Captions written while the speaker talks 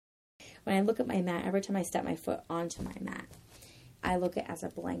when I look at my mat, every time I step my foot onto my mat, I look at it as a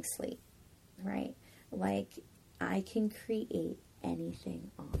blank slate, right? Like, I can create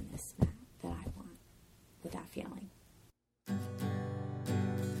anything on this mat that I want with that feeling.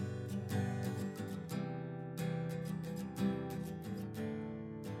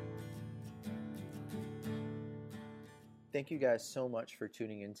 Thank you guys so much for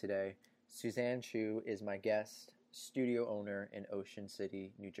tuning in today. Suzanne Chu is my guest, studio owner in Ocean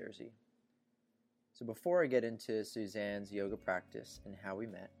City, New Jersey. So before I get into Suzanne's yoga practice and how we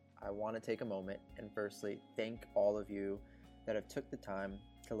met, I want to take a moment and firstly thank all of you that have took the time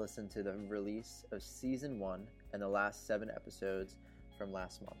to listen to the release of Season 1 and the last 7 episodes from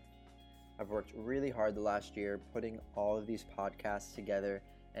last month. I've worked really hard the last year putting all of these podcasts together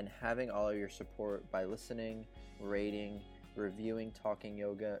and having all of your support by listening, rating, reviewing Talking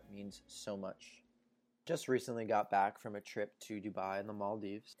Yoga means so much. Just recently got back from a trip to Dubai and the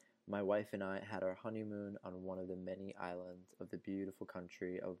Maldives. My wife and I had our honeymoon on one of the many islands of the beautiful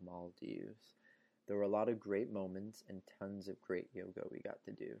country of Maldives. There were a lot of great moments and tons of great yoga we got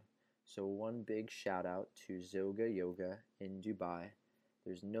to do. So one big shout out to Zoga Yoga in Dubai.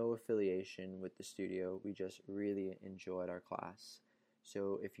 There's no affiliation with the studio. We just really enjoyed our class.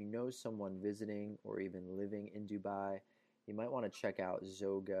 So if you know someone visiting or even living in Dubai, you might want to check out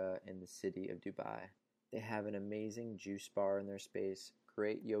Zoga in the city of Dubai. They have an amazing juice bar in their space,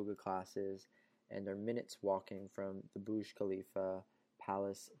 great yoga classes, and are minutes walking from the Burj Khalifa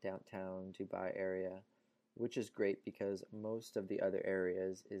Palace downtown Dubai area, which is great because most of the other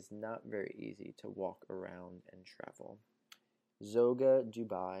areas is not very easy to walk around and travel. Zoga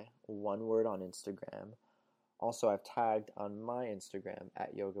Dubai, one word on Instagram. Also, I've tagged on my Instagram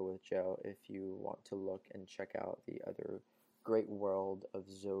at Yoga with Joe if you want to look and check out the other great world of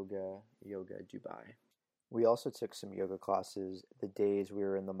Zoga Yoga Dubai. We also took some yoga classes the days we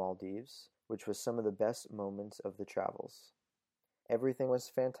were in the Maldives, which was some of the best moments of the travels. Everything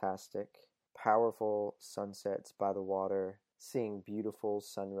was fantastic, powerful sunsets by the water, seeing beautiful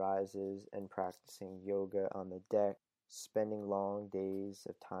sunrises and practicing yoga on the deck, spending long days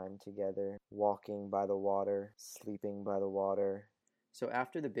of time together, walking by the water, sleeping by the water. So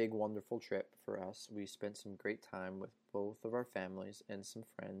after the big wonderful trip for us, we spent some great time with both of our families and some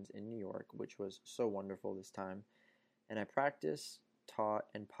friends in New York, which was so wonderful this time. And I practiced, taught,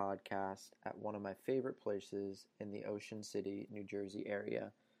 and podcast at one of my favorite places in the Ocean City, New Jersey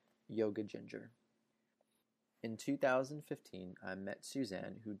area, Yoga Ginger. In 2015, I met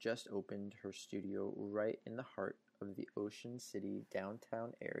Suzanne, who just opened her studio right in the heart of the Ocean City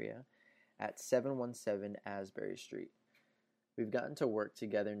downtown area at 717 Asbury Street. We've gotten to work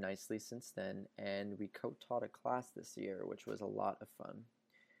together nicely since then, and we co-taught a class this year, which was a lot of fun.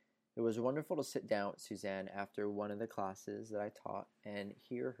 It was wonderful to sit down with Suzanne after one of the classes that I taught and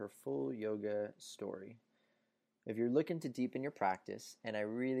hear her full yoga story. If you're looking to deepen your practice, and I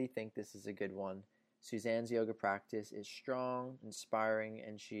really think this is a good one, Suzanne's yoga practice is strong, inspiring,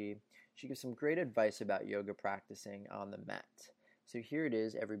 and she gives some great advice about yoga practicing on the mat. So here it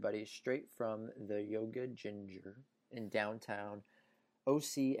is, everybody, straight from the Yoga Ginger in downtown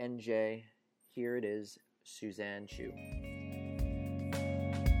OCNJ. Here it is, Suzanne Chu.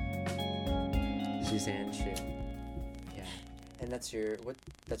 Suzanne Chu. Yeah. And that's your husband.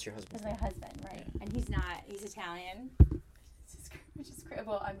 That's my husband, right? And he's Italian. Which is great.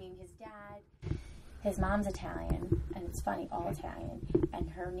 Well, I mean, his mom's Italian, and it's funny, all Italian, and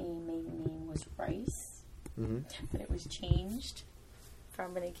her maiden name was Rice, but it was changed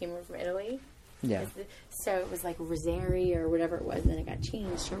from when they came over from Italy. Yeah. So it was like Rosari or whatever it was, and then it got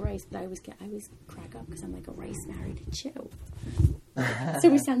changed to Rice. But I always crack up because I'm like, a Rice married a Chu. So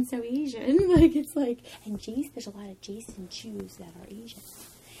we sound so Asian. Like, it's like, and there's a lot of Jason Chus that are Asian.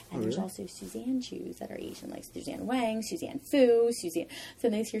 And there's also Suzanne Chus that are Asian, like Suzanne Wang, Suzanne Fu, Suzanne. So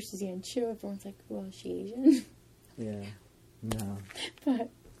when they hear Suzanne Chu, everyone's like, well, is she Asian? Yeah. No. But,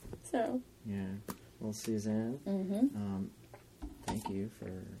 so. Yeah. Well, Suzanne, thank you for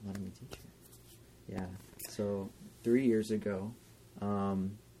letting me teach you. Yeah. So 3 years ago,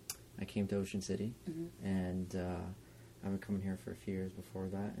 I came to Ocean City, and I've been coming here for a few years before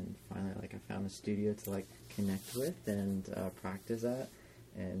that, and finally, I found a studio to, connect with and practice at.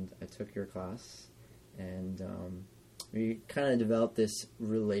 And I took your class, and we kind of developed this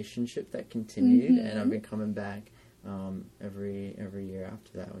relationship that continued, and I've been coming back every year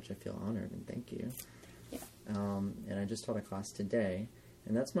after that, which I feel honored, and thank you. Yeah. And I just taught a class today,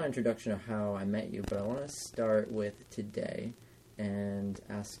 and that's my introduction of how I met you, but I want to start with today and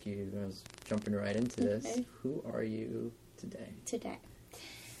ask you, I was jumping right into this, who are you today?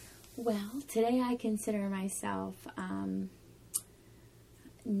 Well, today I consider myself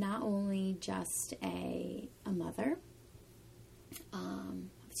not only just a mother,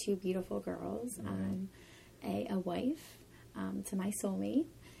 two beautiful girls, a wife to my soulmate,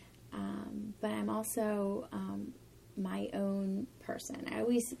 but I'm also my own person. I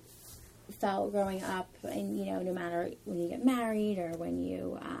always felt growing up, and no matter when you get married or when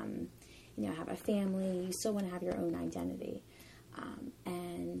you have a family, you still want to have your own identity.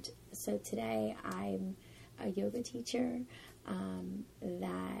 And so today I'm a yoga teacher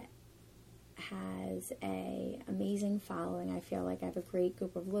that has a amazing following. I feel like I have a great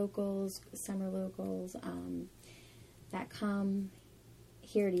group of locals, summer locals, that come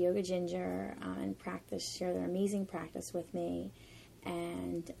here to Yoga Ginger and practice, share their amazing practice with me.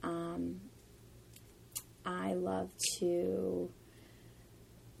 And I love to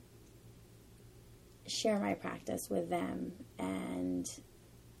share my practice with them. And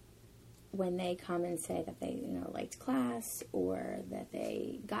when they come and say that they liked class or that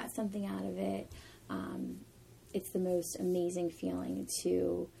they got something out of it, it's the most amazing feeling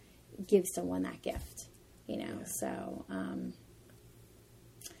to give someone that gift, So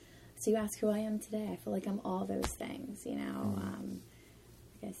you ask who I am today. I feel like I'm all those things,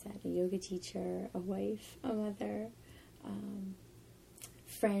 like I said, a yoga teacher, a wife, a mother,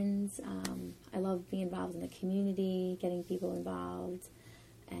 friends. I love being involved in the community, getting people involved,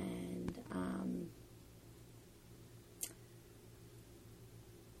 and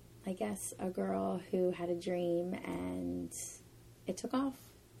I guess a girl who had a dream and it took off.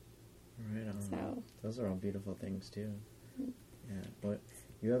 Right on. So those are all beautiful things too. Yeah, but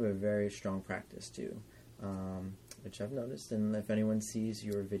you have a very strong practice too, which I've noticed. And if anyone sees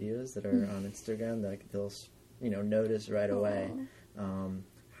your videos that are on Instagram, they'll notice right away.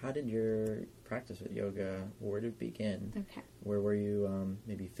 How did your practice with yoga, where did it begin? Okay. Where were you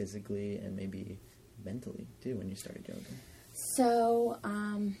maybe physically and maybe mentally too when you started yoga? So,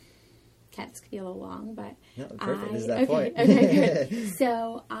 this could be a little long, but no, perfect. This is that point. Okay, good.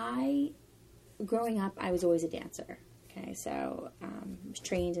 So growing up, I was always a dancer. Okay, so I was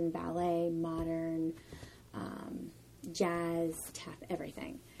trained in ballet, modern, jazz, tap,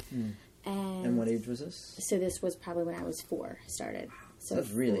 everything. And what age was this? So this was probably when I was 4, started. So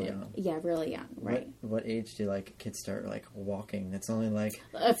that's really young. Yeah, really young, right. What age do kids start walking? That's only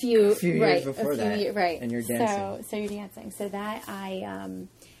a few years before that. Right. And you're dancing. So you're dancing. So that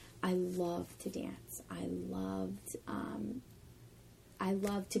I loved to dance. I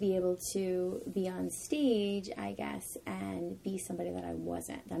loved to be able to be on stage, I guess, and be somebody that I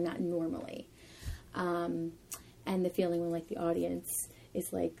wasn't. I'm not normally. And the feeling when the audience is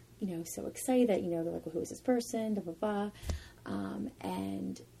so excited that they're like, well, who is this person? Blah blah blah.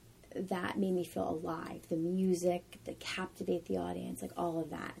 And that made me feel alive. The music, the captivate the audience, all of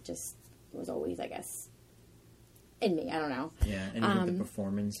that just was always, I guess, in me. I don't know. Yeah, and even the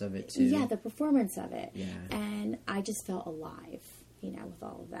performance of it too. Yeah, the performance of it. Yeah. And I just felt alive, with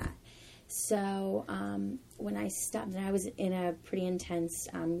all of that. So when I stopped, and I was in a pretty intense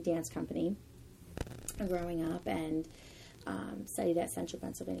dance company growing up, and studied at Central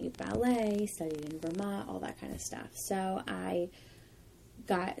Pennsylvania Youth Ballet, studied in Vermont, all that kind of stuff. So I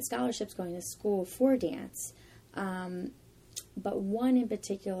got scholarships going to school for dance. But one in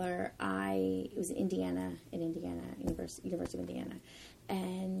particular, it was in Indiana, University of Indiana.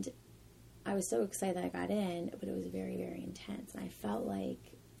 And I was so excited that I got in, but it was very, very intense. And I felt like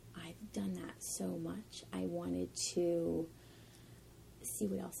I've done that so much. I wanted to see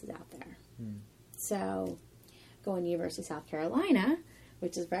what else is out there. So going to University of South Carolina,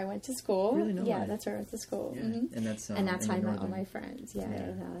 which is where I went to school. Really? No yeah, way. That's where I went to school. Yeah. Mm-hmm. And that's how I met all my friends. Yeah.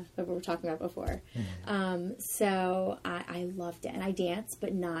 That we were talking about before. So I loved it, and I danced,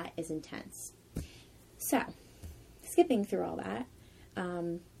 but not as intense. So skipping through all that,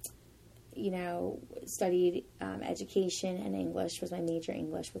 studied education and English. Was my major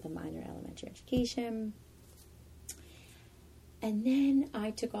English with a minor elementary education. And then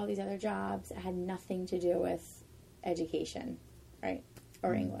I took all these other jobs that had nothing to do with education, right?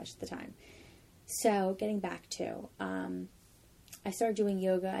 Or English at the time. So getting back to, I started doing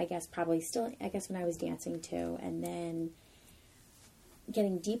yoga, I guess when I was dancing too. And then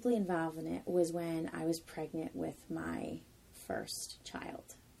getting deeply involved in it was when I was pregnant with my first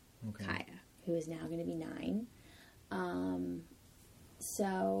child, Kaya, who is now going to be 9.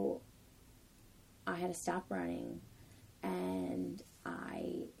 So I had to stop running. And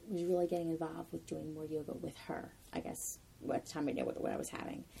I was really getting involved with doing more yoga with her. I guess at the time I knew what I was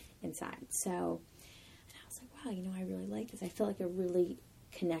having inside. So, and I was like, wow, I really like this. I feel like a really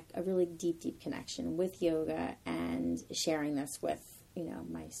deep connection with yoga and sharing this with,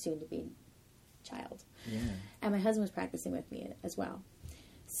 my soon-to-be child. Yeah. And my husband was practicing with me as well.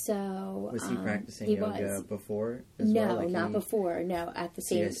 So was he practicing he yoga was. before? As No, well? Like not before. No, at the so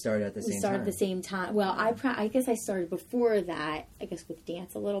same. you guys started at the same We started time. at the same time. Well, I guess I started before that. I guess with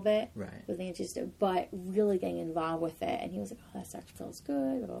dance a little bit. Right. With dance, but really getting involved with it, and he was like, "Oh, that stuff feels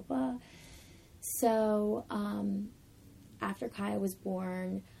good." Blah blah blah. So after Kaya was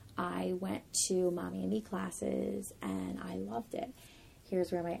born, I went to Mommy and Me classes, and I loved it.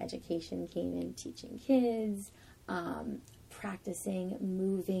 Here's where my education came in: teaching kids. Practicing,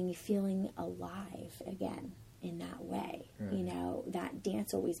 moving, feeling alive again in that way. Right. You know, that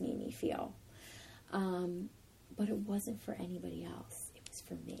dance always made me feel. But it wasn't for anybody else. It was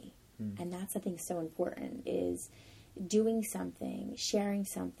for me. And that's, I think, so important, is doing something, sharing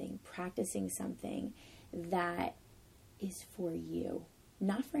something, practicing something that is for you.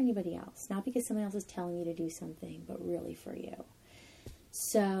 Not for anybody else. Not because someone else is telling you to do something, but really for you.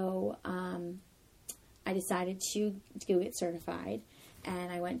 So, I decided to go get certified,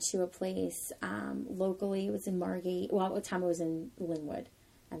 and I went to a place locally. It was in Margate. Well, at the time it was in Linwood,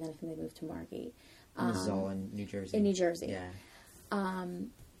 and then I think they moved to Margate. And this is all in New Jersey? In New Jersey. Yeah.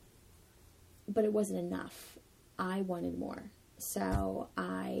 But it wasn't enough. I wanted more. So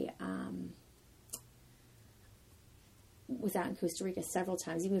I was out in Costa Rica several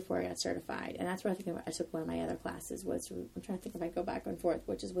times, even before I got certified. And that's where I took one of my other classes. I'm trying to think if I go back and forth,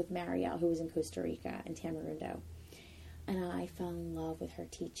 which is with Marielle, who was in Costa Rica, in Tamarindo. And I fell in love with her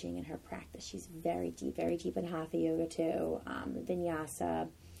teaching and her practice. She's very deep in Hatha Yoga too, Vinyasa,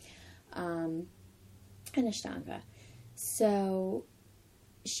 and Ashtanga. So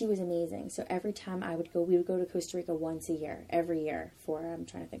she was amazing. So every time we would go to Costa Rica once a year, every year for, I'm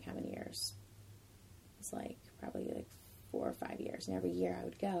trying to think how many years. It's probably 4 or 5 years. And every year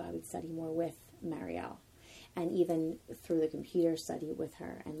I would study more with Marielle. And even through the computer, study with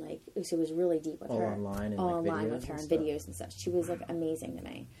her. And so it was really deep with all her. Online and all like online videos with her and stuff. videos and stuff. She was amazing to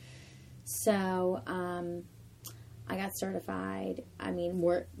me. So I got certified.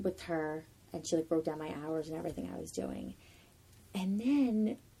 More with her. And she wrote down my hours and everything I was doing. And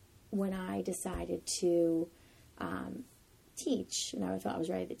then when I decided to teach, and I thought I was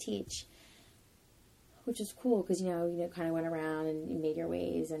ready to teach, which was cool because, kind of went around and you made your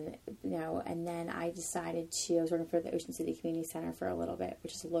ways and then I decided I was working for the Ocean City Community Center for a little bit,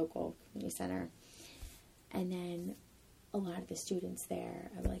 which is a local community center. And then a lot of the students there,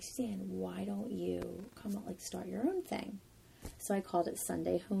 I was like, Suzanne, why don't you come out, start your own thing? So I called it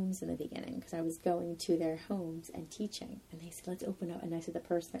Sunday Homes in the beginning because I was going to their homes and teaching. And they said, let's open up. And I said, the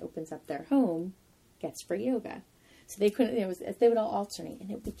person that opens up their home gets free yoga. So they couldn't, they would all alternate.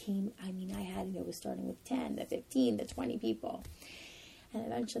 And it became, it was starting with 10 to 15 to 20 people. And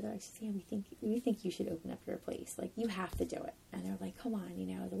eventually they're like, Suzanne, we think you should open up your place. You have to do it. And they're like, come on,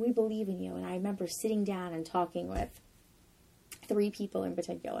 we believe in you. And I remember sitting down and talking with 3 people in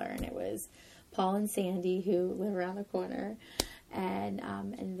particular. And it was Paul and Sandy, who live around the corner, and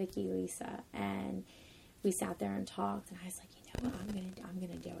Vicky, Lisa. And we sat there and talked. And I was like, I'm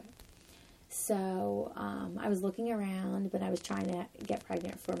gonna do it. So I was looking around, but I was trying to get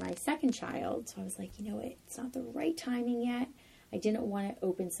pregnant for my second child. So I was like, it's not the right timing yet. I didn't want to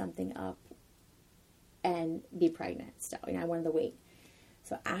open something up and be pregnant still. I wanted to wait.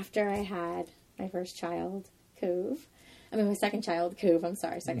 So after I had my first child, my second child,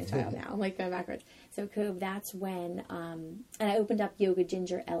 second child now. I'm going backwards. So Cove, that's when, and I opened up Yoga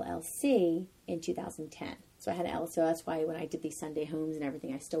Ginger LLC in 2010. So I had so that's why when I did these Sunday Homes and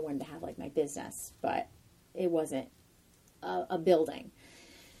everything, I still wanted to have my business, but it wasn't a building.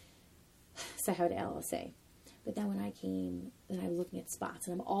 So I had an LLC. But then when I came, then I was looking at spots,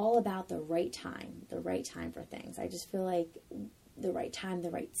 and I'm all about the right time for things. I just feel like the right time,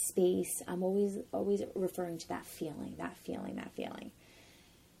 the right space. I'm always referring to that feeling.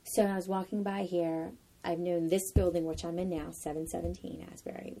 So I was walking by here. I've known this building, which I'm in now, 717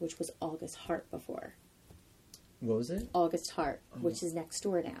 Asbury, which was August Hart before. What was it? August Hart, which is next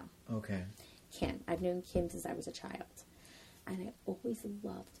door now. Okay. Kim. I've known Kim since I was a child. And I always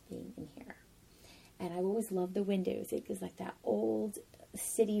loved being in here. And I've always loved the windows. It was that old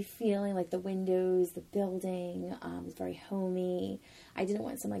city feeling, the windows, the building. It was very homey. I didn't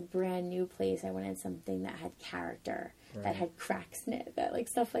want some brand new place. I wanted something that had character, right, that had cracks in it, that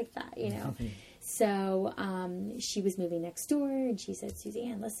stuff like that, So she was moving next door, and she said,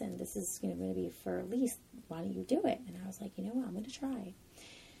 Suzanne, listen, this is going to be for a lease. Why don't you do it? And I was like, what, I'm going to try.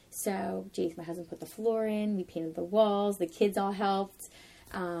 So my husband put the floor in. We painted the walls. The kids all helped.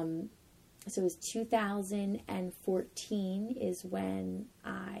 So it was 2014 is when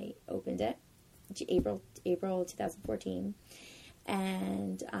I opened it, April 2014,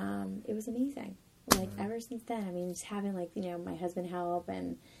 and it was amazing. Like, ever since then, I mean, just having, like, you know, my husband help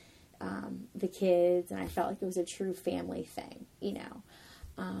and the kids, and I felt like it was a true family thing, you know.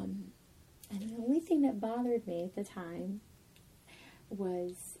 And the only thing that bothered me at the time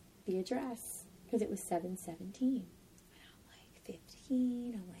was the address, because it was 717. And I'm like,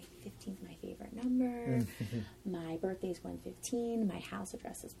 15. I'm like, 15's my favorite number. My birthday's 115. My house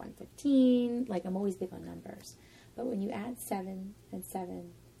address is 115. Like, I'm always big on numbers. But when you add 7 and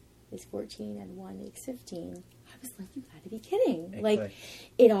 7 is 14 and 1 makes 15, I was like, you gotta be kidding. It like, clicked.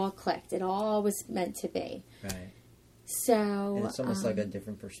 It all clicked. It all was meant to be. Right. So... And it's almost like a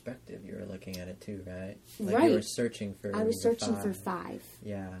different perspective. You were looking at it too, right? Like right. You were searching for I was the searching 5. for 5.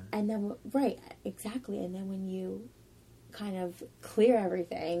 Yeah. And then, right, exactly. And then when you kind of clear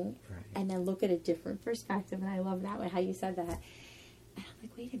everything Right. and then look at a different perspective, and I love that way, how you said that. And I'm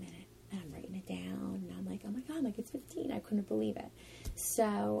like, wait a minute. And I'm writing it down, and I'm like, oh my God, I'm like, it's 15. I couldn't believe it.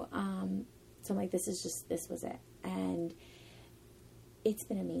 So, I'm like, this was it. And it's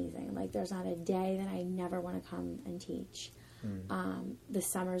been amazing. Like, there's not a day that I never want to come and teach. The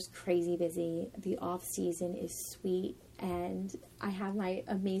summer's crazy busy. The off season is sweet, and I have my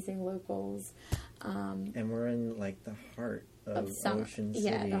amazing locals. And we're in, like, the heart of summer. Ocean City.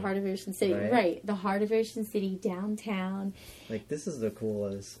 Yeah, the heart of Ocean City. Right. The heart of Ocean City, downtown. Like, this is the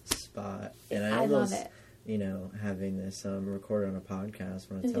coolest spot. And I love almost, it. you know, having this recorded on a podcast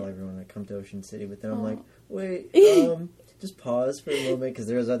when I tell everyone to come to Ocean City. But then I'm like, wait, just pause for a moment, because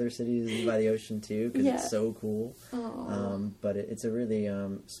there's other cities by the ocean too, because it's so cool. But it's a really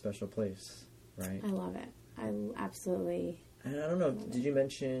special place, right? I love it. I absolutely... And I don't know, did you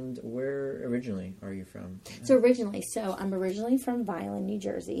mention where originally are you from? So I'm originally from Violin, New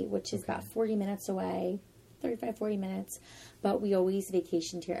Jersey, which is about 40 minutes away, 35, 40 minutes. But we always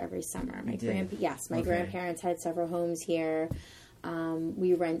vacationed here every summer. My grandparents had several homes here.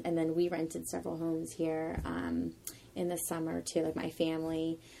 We rented several homes here in the summer too, like my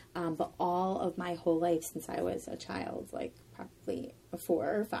family. But all of my whole life since I was a child, like probably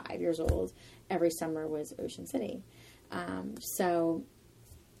 4 or 5 years old, every summer was Ocean City. So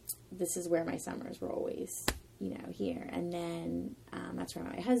this is where my summers were always, you know, here. And then that's where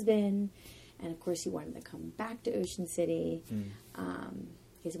my husband, and of course he wanted to come back to Ocean City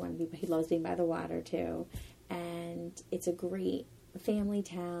because he loves being by the water too. And it's a great family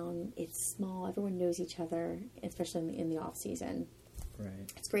town. It's small. Everyone knows each other, especially in the off season.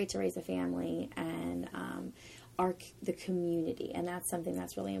 Right. It's great to raise a family, and the community. And that's something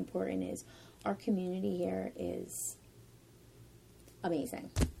that's really important, is our community here is amazing.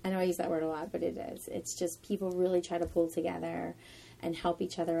 I know I use that word a lot, but it is. It's just people really try to pull together and help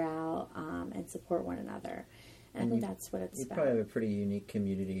each other out and support one another. And I think that's what it's about. You probably have a pretty unique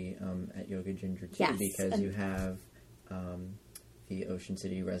community at Yoga Ginger too, because you have the Ocean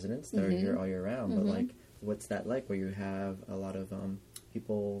City residents that are here all year round. But like, what's that like, where you have a lot of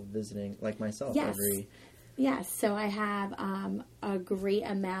people visiting, like myself, every... Yes, so I have a great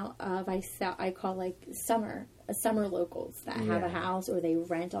amount of, I call like summer locals that have a house, or they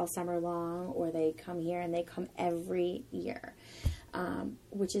rent all summer long, or they come here and they come every year,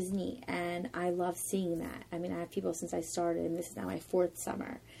 which is neat. And I love seeing that. I mean, I have people since I started, and this is now my 4th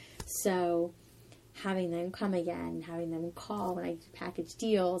summer. So having them come again, having them call when I package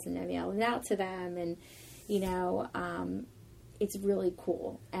deals and I mail it out to them, and, you know, it's really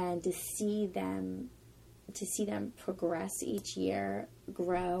cool. And to see them progress each year,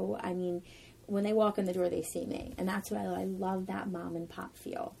 grow. I mean, when they walk in the door, they see me. And that's what I love, that mom and pop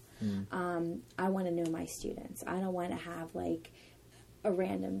feel. I want to know my students. I don't want to have like a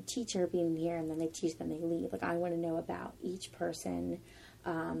random teacher being here and then they teach them, they leave. Like, I want to know about each person,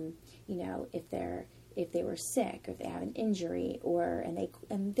 you know, if they were sick, if they have an injury, and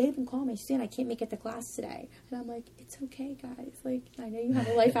they even call me, Suzanne, I can't make it to class today. And I'm like, it's okay, guys. Like, I know you have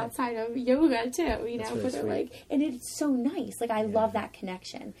a life outside of yoga too, you know, really but they're sweet. like, and it's so nice. Like, I love that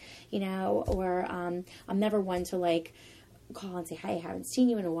connection, you know, or, I'm never one to like call and say, hi, I haven't seen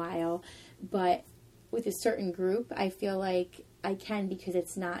you in a while. But with a certain group, I feel like I can, because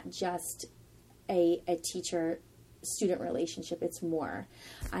it's not just a teacher-student relationship. It's more.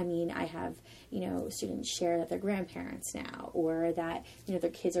 I mean, I have, you know, students share that they're grandparents now, or that, you know, their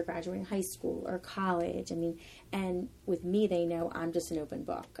kids are graduating high school or college. I mean, and with me, they know I'm just an open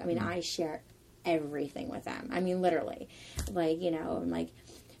book. I mean, I share everything with them. I mean, literally. Like, you know, I'm like,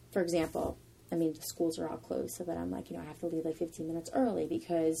 for example, I mean, the schools are all closed, so that I'm like, you know, I have to leave like 15 minutes early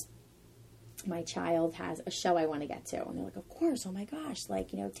because my child has a show I want to get to. And they're like, of course, oh my gosh,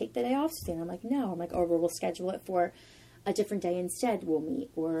 like, you know, take the day off, Suzanne. I'm like, no. I'm like, oh, we'll schedule it for a different day instead. We'll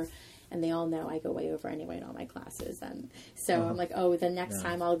meet. Or, And they all know I go way over anyway in all my classes. And so I'm like, oh, the next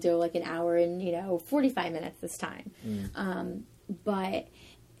time I'll do like an hour and, 45 minutes this time. And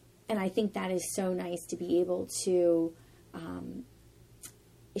I think that is so nice to be able to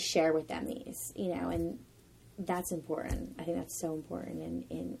share with them these, and that's important. I think that's so important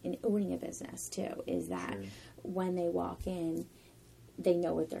in owning a business too, is that when they walk in, they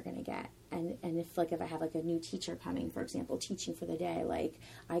know what they're going to get. And if I have like a new teacher coming, for example, teaching for the day, like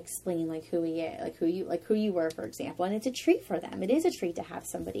I explain like who he is, like who you were, for example, and it's a treat for them. It is a treat to have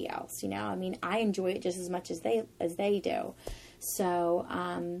somebody else, I mean, I enjoy it just as much as they do. So,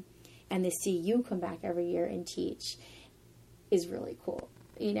 and to see you come back every year and teach is really cool.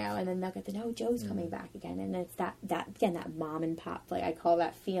 And then they'll get to know Joe's coming back again. And it's that mom and pop, like I call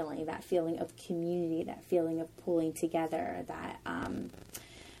that feeling of community, that feeling of pulling together, that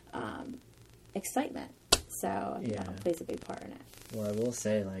excitement. So that plays a big part in it. Well, I will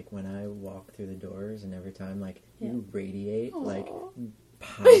say, like, when I walk through the doors and every time, like, you radiate, like,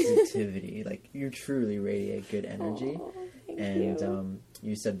 positivity. Like, you truly radiate good energy. And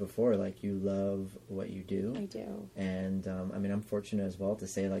you said before, like, you love what you do. I do. And, I mean, I'm fortunate as well to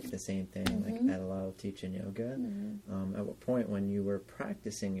say, like, the same thing, like, at Allow teaching yoga. At what point when you were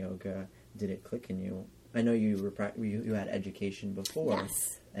practicing yoga, did it click in you? I know you were you had education before.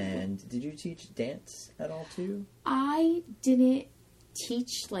 Yes. And did you teach dance at all, too? I didn't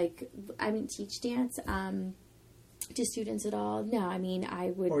teach, teach dance to students at all. No, I mean,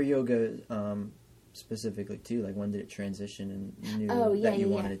 I would... Or yoga... specifically too, like when did it transition and you knew that you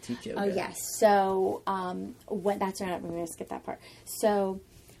wanted to teach yoga? Oh yes. So that's right. I'm going to skip that part. So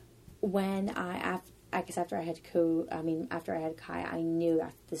when after I had Kai, I knew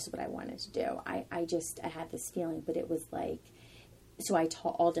that this is what I wanted to do. I had this feeling, but it was like, so I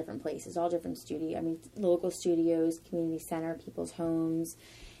taught all different places, all different local studios, community center, people's homes.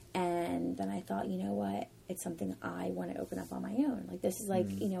 And then I thought, you know what? It's something I want to open up on my own. Like, this is like,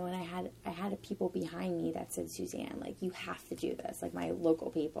 and I had people behind me that said, Suzanne, like, you have to do this. Like, my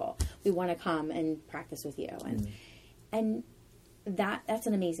local people, we want to come and practice with you. And that's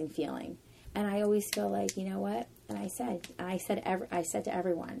an amazing feeling. And I always feel like, you know what? And I said to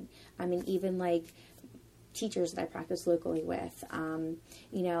everyone, I mean, even like teachers that I practice locally with, I'm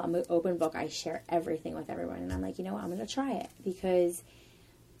an open book. I share everything with everyone. And I'm like, you know what? I'm going to try it, because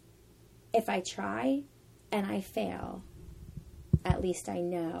if I try and I fail, at least I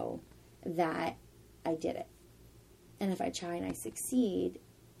know that I did it. And if I try and I succeed,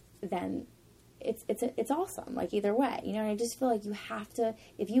 then it's awesome. Like, either way, and I just feel like you have to,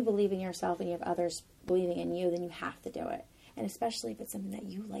 if you believe in yourself and you have others believing in you, then you have to do it. And especially if it's something that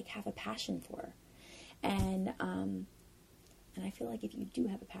you like have a passion for. And I feel like if you do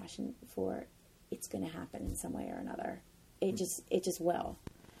have a passion for it, it's going to happen in some way or another. It just will.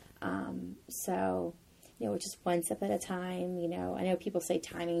 So, just one step at a time. I know people say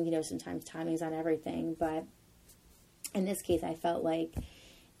timing, sometimes timing's on everything, but in this case, I felt like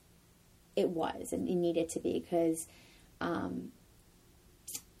it was, and it needed to be, because, and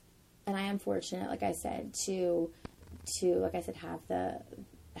I am fortunate, like I said, to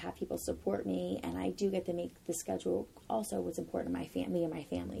have people support me, and I do get to make the schedule also what's important to my family and my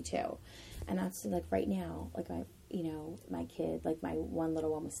family too. And that's like right now, like my kid, like my one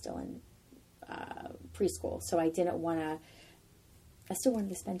little one was still in preschool, so I still wanted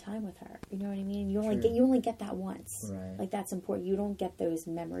to spend time with her. You know what I mean? You only get that once. Right. Like, that's important. You don't get those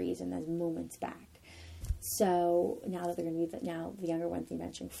memories and those moments back. So now that they're going to be now the younger ones, you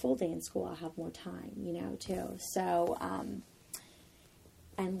mentioned full day in school, I'll have more time, too. So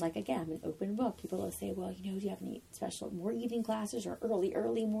and like, again, I'm an open book. People will say, well, do you have any more evening classes or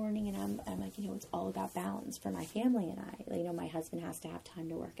early morning? And I'm like, it's all about balance for my family and I. My husband has to have time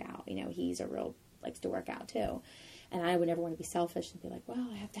to work out. He's likes to work out too. And I would never want to be selfish and be like, well,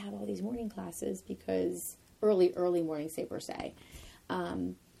 I have to have all these morning classes because early morning, say per se.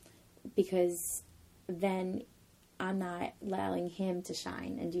 Because then I'm not allowing him to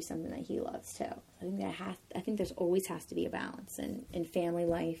shine and do something that he loves too. I think there's always has to be a balance in family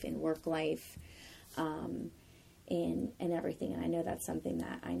life, in work life, and everything. And I know that's something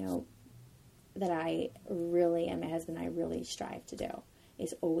that I know that I really, and my husband and I really strive to do,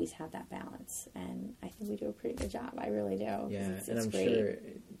 is always have that balance. And I think we do a pretty good job. I really do. Yeah, it's and I'm great. sure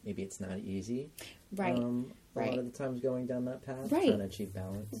maybe it's not easy. Right. A lot of the times going down that path, right, trying to achieve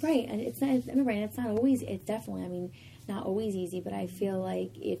balance. Right, and it's not always, it's definitely, not always easy, but I feel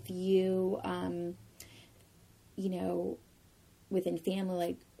like if you, within family,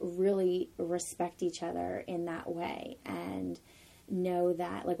 like, really respect each other in that way, and know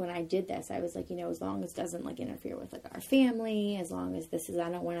that, like, when I did this, I was like, you know, as long as it doesn't, like, interfere with, like, our family, as long as this is, I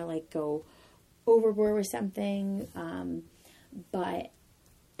don't want to, like, go overboard with something, and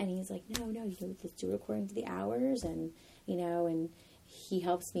he's like, no, you know, let's do it according to the hours, and, you know, and he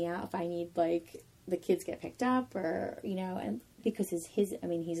helps me out if I need, like, the kids get picked up, or, you know, and because he's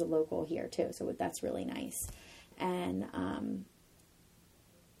a local here, too, so that's really nice, and,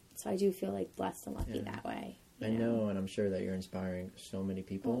 so I do feel, like, blessed and lucky that way. I know, and I'm sure that you're inspiring so many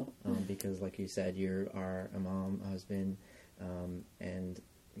people, because, like you said, you are a mom, a husband, and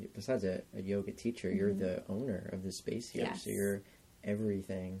besides a yoga teacher, you're the owner of the space here, so you're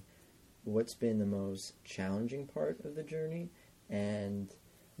everything. What's been the most challenging part of the journey? And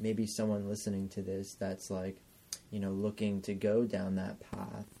maybe someone listening to this that's like, you know, looking to go down that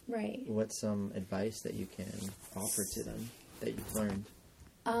path. Right. What's some advice that you can offer to them that you've learned?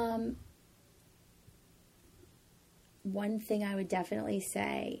 One thing I would definitely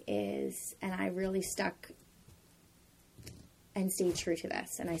say is, and I really stuck and stayed true to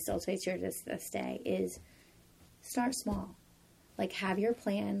this, and I still stay true to this day, is start small. Like, have your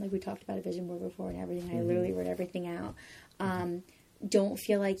plan, like we talked about a vision board before and everything. I literally wrote everything out. Don't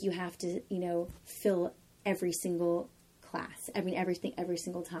feel like you have to, you know, fill every single class. I mean, everything, every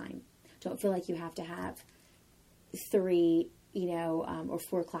single time. Don't feel like you have to have 3, you know, or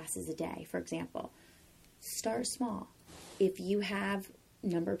 4 classes a day, for example. Start small. If you have a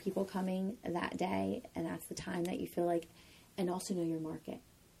number of people coming that day, and that's the time that you feel like, and also know your market.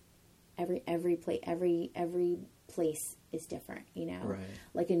 Every place is different, you know. Right.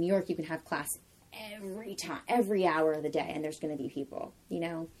 Like in New York, you can have class every hour of the day, and there's going to be people, you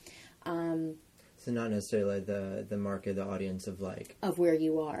know. So not necessarily the market, the audience of like of where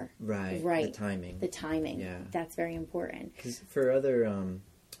you are. Right. The timing. Yeah. That's very important. Because for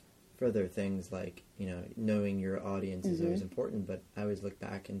other things, like, you know, knowing your audience is always important, but I always look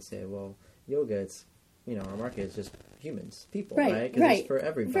back and say, well, yoga, it's, you know, our market is just humans, people, right? Because it's for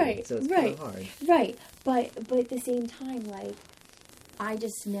everybody, so it's kind of hard. Right, but at the same time, like, I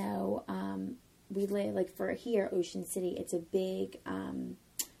just know, we live, like, for here, Ocean City, it's a big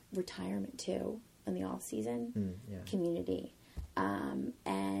retirement, too, in the off-season community.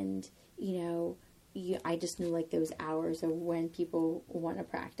 And, you know, I just knew, like, those hours of when people want to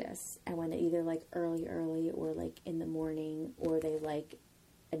practice, and when they either, like, early, or, like, in the morning, or they, like,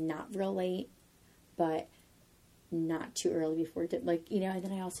 not real late, but not too early before, like, you know. And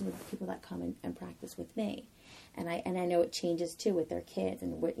then I also know people that come and practice with me, and I know it changes too with their kids,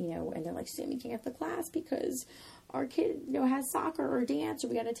 and what, you know, and they're like, Sam, you can't have the class because our kid, you know, has soccer or dance, or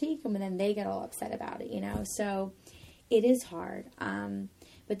we got to take them, and then they get all upset about it, you know. So it is hard,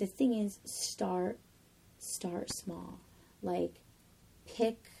 but the thing is, start small. Like,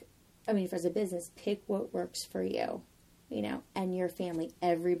 if as a business, pick what works for you. You know, and your family,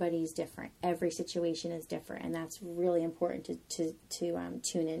 everybody's different. Every situation is different, and that's really important to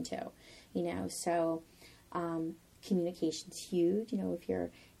tune into. You know, so communication's huge. You know, if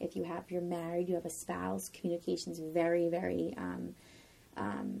you're married, you have a spouse, communication's very, very.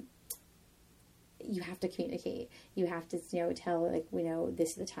 You have to communicate. You have to, you know, tell, like, you know,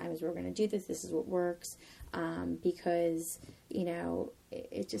 this is the times we're going to do this. This is what works, because, you know,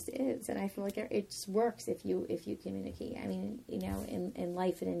 it just is, and I feel like it just works if you communicate. I mean, you know, in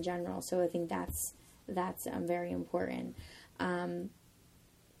life and in general. So I think that's very important.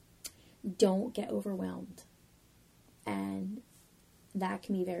 Don't get overwhelmed, and that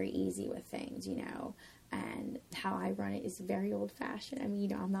can be very easy with things, you know. And how I run it is very old-fashioned. I mean, you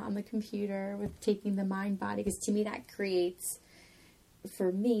know, I'm not on the computer with taking the mind body, because to me that creates,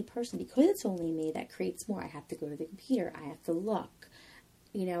 for me personally, because it's only me, that creates more. I have to go to the computer. I have to look.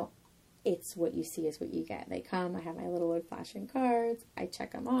 You know, it's what you see is what you get. They come, I have my little old-fashioned cards. I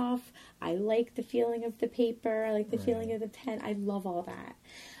check them off. I like the feeling of the paper. I like the feeling of the pen. I love all that.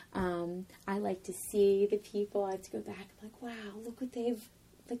 I like to see the people. I have to go back and be like, wow,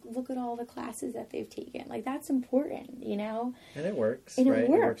 look at all the classes that they've taken. Like, that's important, you know? And it works, and right? It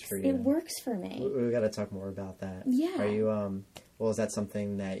works for you. It works for me. We got to talk more about that. Yeah. Are you, is that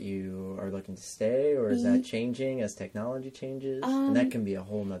something that you are looking to stay, or is that changing as technology changes? And that can be a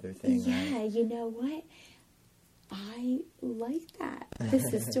whole nother thing, yeah, right? You know what? I like that. The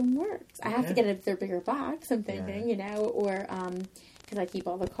system works. I have to get a bigger box, I'm thinking, you know, or, because I keep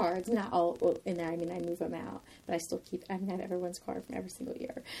all the cards, not all in there. I mean, I move them out, but I still I have everyone's card from every single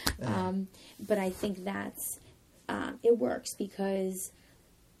year. But I think that's, it works because,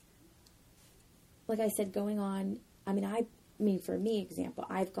 like I said, going on, I mean, for me, example,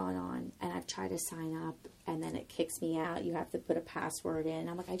 I've gone on and I've tried to sign up, and then it kicks me out. You have to put a password in.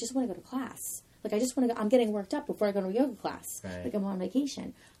 I'm like, I just want to go to class. Like, I just want to go, I'm getting worked up before I go to a yoga class. Right. Like, I'm on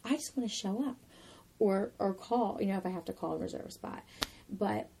vacation. I just want to show up or call, you know, if I have to call and reserve a spot.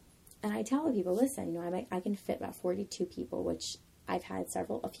 But, and I tell the people, listen, you know, I can fit about 42 people, which I've had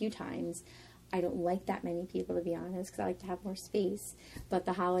a few times. I don't like that many people, to be honest, because I like to have more space. But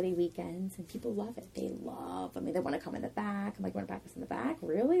the holiday weekends, and people love it. They want to come in the back. I'm like, you want to practice in the back?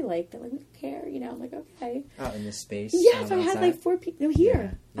 Really? Like, they're like, we don't care, you know. I'm like, okay. Out in the space? Yeah, if I had like 4 people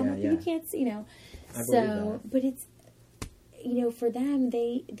here. Yeah, I'm like, you can't see, you know. I So, but it's, you know, for them,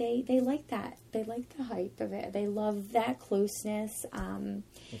 they like that. They like the hype of it. They love that closeness. The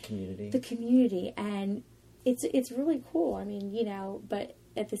community. The community. And it's really cool. I mean, you know, but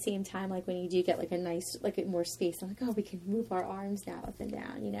at the same time, like when you do get like a nice, like more space, I'm like, oh, we can move our arms now up and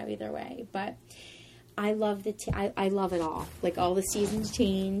down, you know, either way. But I love I love it all. Like, all the seasons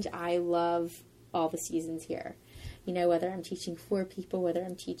change. I love all the seasons here. You know, whether I'm teaching 4 people, whether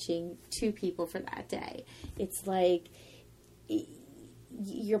I'm teaching 2 people for that day, it's like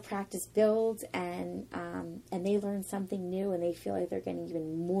your practice builds, and they learn something new, and they feel like they're getting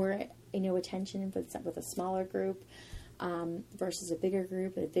even more, you know, attention with a smaller group. Versus a bigger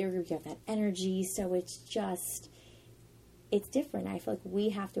group. A bigger group, you have that energy. So it's different. I feel like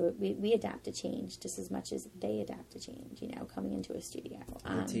we adapt to change just as much as they adapt to change, you know, coming into a studio.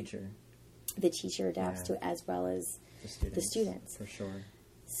 The teacher adapts to it, as well as the students. For sure.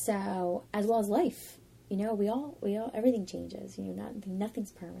 So, as well as life, you know, we all, everything changes, you know,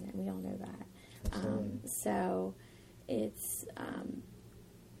 nothing's permanent. We all know that. So it's,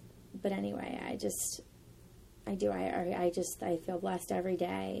 but anyway, I feel blessed every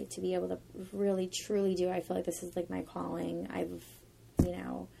day to be able to really, truly do. I feel like this is like my calling. I've, you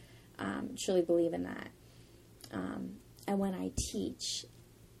know, truly believe in that. And when I teach,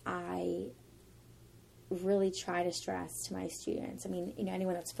 I really try to stress to my students. I mean, you know,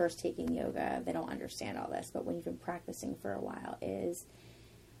 anyone that's first taking yoga, they don't understand all this, but when you've been practicing for a while and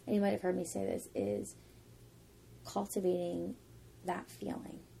you might have heard me say this, is cultivating that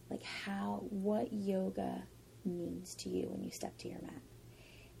feeling. Like what yoga means to you when you step to your mat.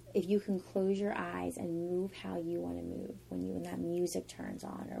 If you can close your eyes and move how you want to move when that music turns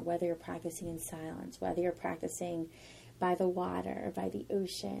on, or whether you're practicing in silence, whether you're practicing by the water or by the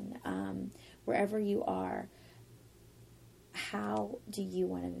ocean, wherever you are, how do you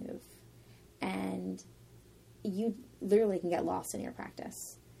want to move? And you literally can get lost in your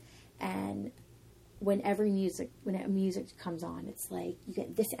practice. And when music comes on, it's like you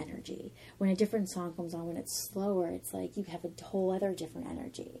get this energy. When a different song comes on, when it's slower, it's like you have a whole other different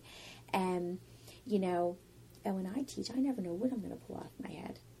energy. And, you know, and when I teach, I never know what I'm going to pull off my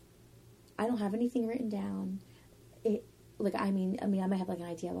head. I don't have anything written down. I might have like an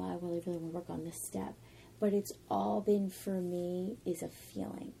idea, well, I really want to work on this step. But it's all been, for me, is a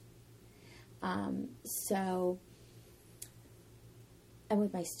feeling. And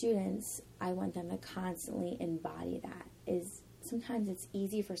with my students, I want them to constantly embody that. Sometimes it's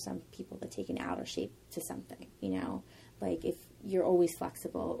easy for some people to take an outer shape to something, you know, like if you're always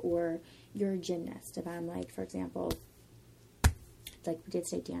flexible, or you're a gymnast. If I'm like, for example, like we did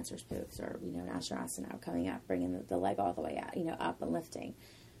say dancer's pose, or, you know, Asana coming up, bringing the leg all the way out, you know, up and lifting.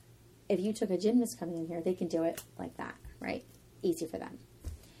 If you took a gymnast coming in here, they can do it like that, right? Easy for them.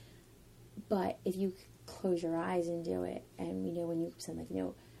 But if you close your eyes and do it, and, you know, when you say, like, you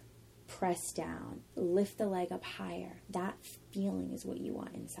know, press down, lift the leg up higher, that feeling is what you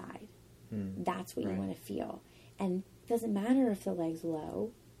want inside. That's what you want to feel. And it doesn't matter if the leg's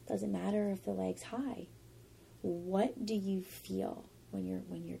low, doesn't matter if the leg's high. What do you feel when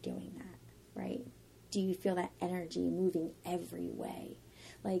you're doing that, right? Do you feel that energy moving every way?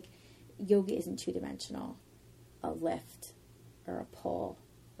 Like, yoga isn't two-dimensional, a lift or a pull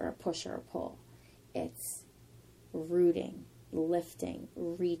or a push or a pull. It's rooting, lifting,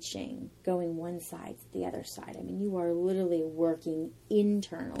 reaching, going one side to the other side. I mean, you are literally working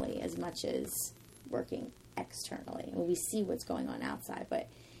internally as much as working externally. I mean, we see what's going on outside, but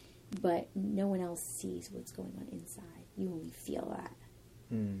no one else sees what's going on inside. You only feel that.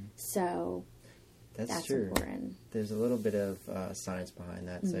 So that's true. important. There's a little bit of science behind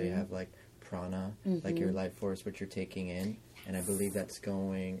that. So you have like prana, like your life force, what you're taking in, and I believe that's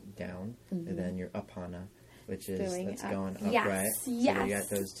going down, and then your apana, which is going up, right? Yes. So you got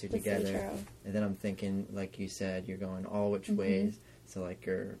those two together, so and then I'm thinking, like you said, you're going all which ways. So like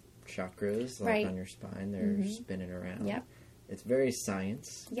your chakras, like on your spine, they're spinning around. Yep. It's very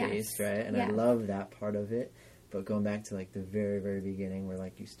science-based, right? And I love that part of it. But going back to, like, the very, very beginning where,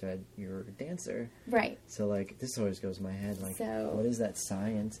 like, you said you're a dancer. Right. So, like, this always goes in my head. Like, what is that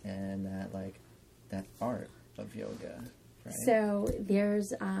science and that, like, that art of yoga, right? So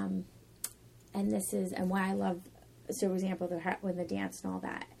there's and why I love, so for example, with the dance and all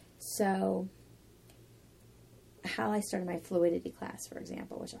that. So how I started my fluidity class, for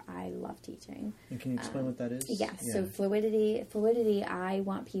example, which I love teaching. And can you explain what that is? Yes. Yeah. So fluidity, I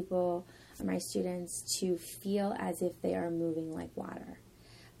want people, my students, to feel as if they are moving like water.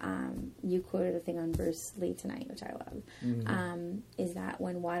 You quoted a thing on Bruce Lee tonight, which I love, is that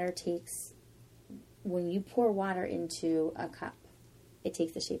when you pour water into a cup, it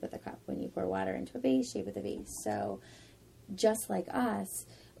takes the shape of the cup. When you pour water into a vase, shape of the vase. So just like us,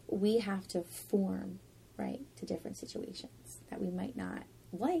 we have to form, right, to different situations that we might not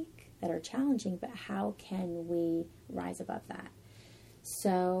like, that are challenging, but how can we rise above that?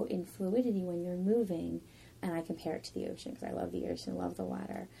 So in fluidity, when you're moving, and I compare it to the ocean because I love the ocean, love the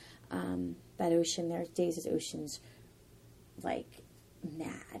water. That ocean, there's days as ocean's like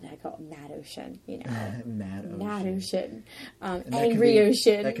mad. I call it mad ocean, you know. Mad ocean. Angry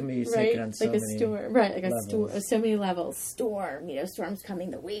ocean. That can be right? taken on so like a many storm, right? Like levels. a storm, so many levels. Storm, you know, storm's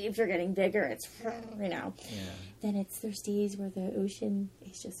coming. The waves are getting bigger. It's, you know. Yeah. Then there's days where the ocean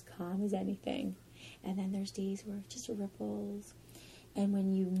is just calm as anything, and then there's days where it just ripples. And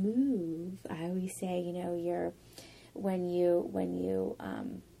when you move, I always say, you know, when you're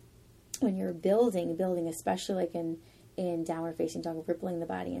building, especially like in downward facing dog, rippling the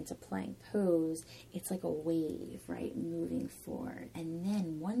body into plank pose, it's like a wave, right, moving forward. And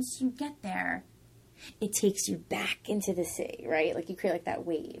then once you get there, it takes you back into the sea, right? Like you create like that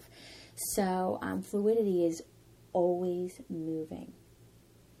wave. So fluidity is always moving,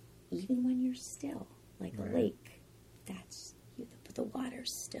 even when you're still, like a lake. But the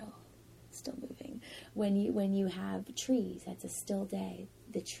water's still moving. When you have trees, that's a still day.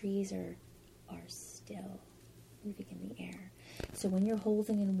 The trees are still moving in the air. So when you're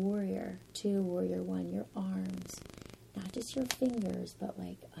holding in Warrior 2, Warrior 1, your arms, not just your fingers, but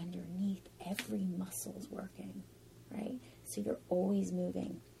like underneath, every muscle's working, right? So you're always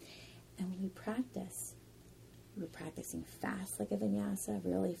moving. And when you practice, we're practicing fast like a vinyasa,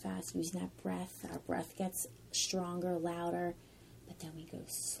 really fast, using that breath. Our breath gets stronger, louder, but then we go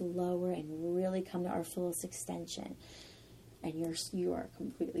slower and really come to our fullest extension. And you are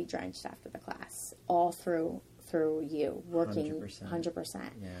completely drenched after the class, all through you working 100%.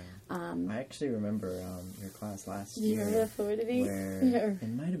 Yeah. I actually remember your class last year. You remember fluidity? Where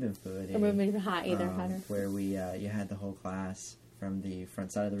it might have been fluidity. Or maybe hot, either hotter. Where we you had the whole class from the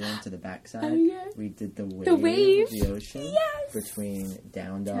front side of the room to the back side. Oh, yeah. We did the wave of the ocean yes! between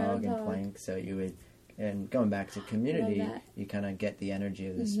down dog and plank. So you would, and going back to community, you kind of get the energy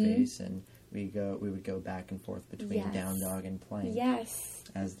of the space, and we would go back and forth between down dog and plank. Yes.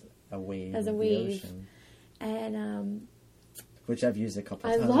 As a wave. As a wave. The ocean. And which I've used a couple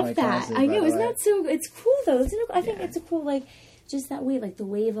times. I love in my that. classes, I know, isn't way. that so? It's cool though, isn't it? I think it's a cool, like, just that wave, like the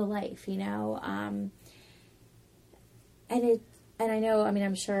wave of life, you know. And I know, I mean,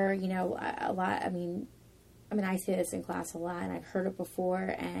 I'm sure, you know, a lot. I mean, I say this in class a lot, and I've heard it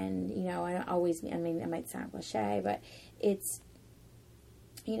before, and you know, I mean, it might sound cliche, but it's,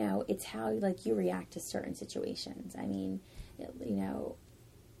 you know, it's how like you react to certain situations. I mean, you know.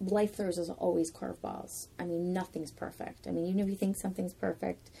 Life throws us always curveballs. I mean, nothing's perfect. I mean, even if you think something's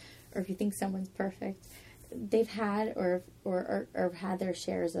perfect, or if you think someone's perfect, they've had or had their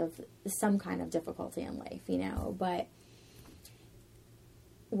shares of some kind of difficulty in life, you know. But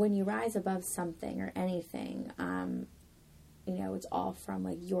when you rise above something or anything, you know, it's all from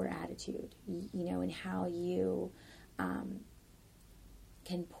like your attitude, you know, and how you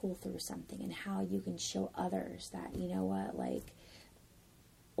can pull through something, and how you can show others that, you know what, like,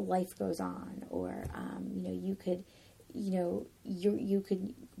 life goes on, or you know, you could, you know, you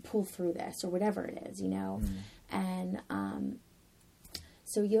could pull through this, or whatever it is, you know. And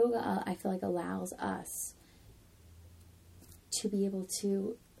so yoga, I feel like, allows us to be able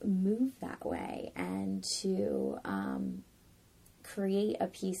to move that way, and to create a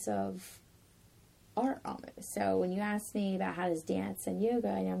piece of art almost. So when you ask me about how does dance and yoga,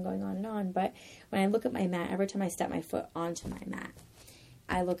 I know I'm going on and on, but when I look at my mat, every time I step my foot onto my mat,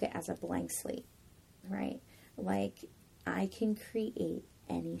 I look at it as a blank slate, right? Like, I can create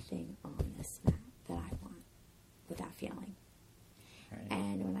anything on this mat that I want with that feeling. Right.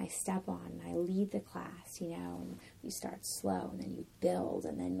 And when I step on and I lead the class, you know, and you start slow, and then you build,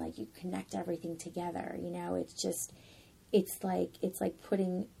 and then like you connect everything together, you know, it's like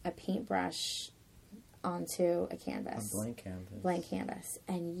putting a paintbrush onto a canvas. A blank canvas. Blank canvas.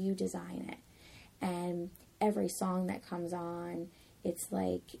 And you design it. And every song that comes on, it's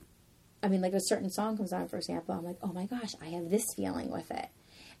like, I mean, like a certain song comes on, for example, I'm like, oh my gosh, I have this feeling with it.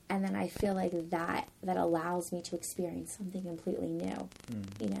 And then I feel like that allows me to experience something completely new,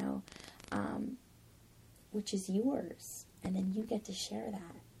 you know. which is yours. And then you get to share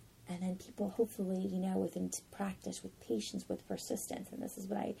that. And then people hopefully, within practice, with patience, with persistence. And this is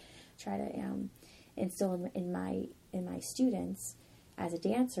what I try to instill in my students. As a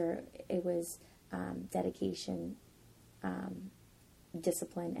dancer, it was dedication,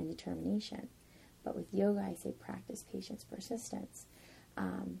 discipline, and determination. But with yoga, I say practice, patience, persistence.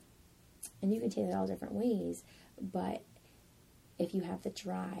 And you can take it all different ways, but if you have the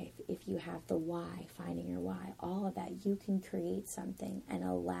drive, if you have the why, finding your why, all of that, you can create something and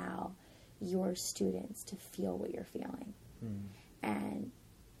allow your students to feel what you're feeling. And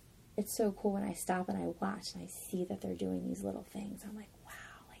it's so cool when I stop and I watch and I see that they're doing these little things. I'm like,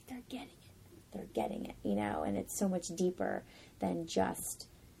 wow, like they're getting it. They're getting it, and it's so much deeper than just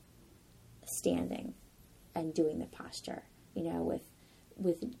standing and doing the posture,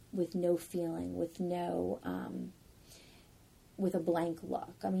 with no feeling, with no, with a blank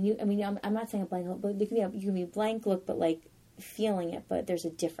look. I'm not saying a blank look, but you can be blank look, but like feeling it. But there's a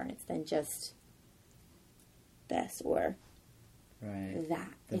difference than just this or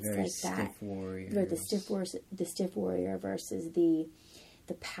that. It's very like stiff that. Warrior. Right, the stiff warrior versus the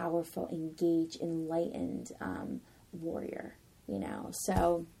powerful, engaged, enlightened warrior.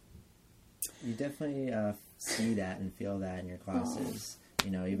 So you definitely see that and feel that in your classes.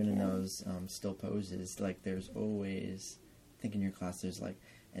 Even in those still poses, like there's always, I think in your class there's like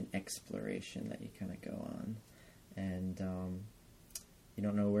an exploration that you kind of go on, and you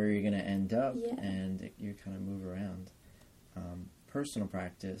don't know where you're going to end up, and you kind of move around. Personal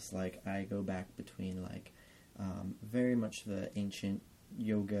practice, like I go back between like very much the ancient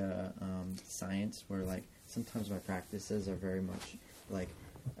yoga science, where like sometimes my practices are very much like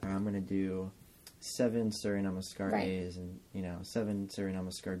I'm going to do 7 Surya Namaskar A's and 7 Surya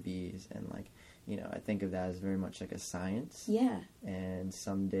Namaskar B's, and like I think of that as very much like a science. Yeah. And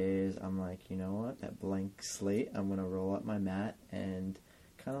some days I'm like, you know what, that blank slate, I'm going to roll up my mat and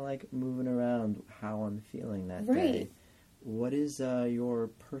kind of like moving around how I'm feeling that day. What is your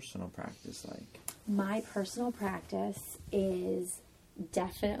personal practice like? My personal practice is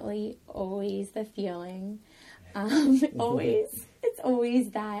definitely always the feeling. Always. It's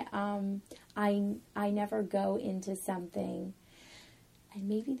always that I never go into something, and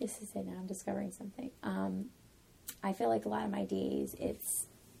maybe this is it now, I'm discovering something. I feel like a lot of my days, it's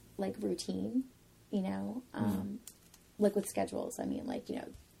like routine, like with schedules. I mean, like, you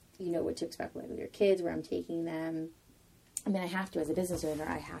know what to expect like with your kids, where I'm taking them. I mean, I have to, as a business owner,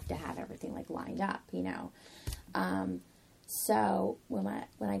 I have to have everything like lined up, So when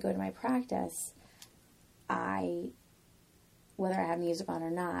I go to my practice, whether I have music on or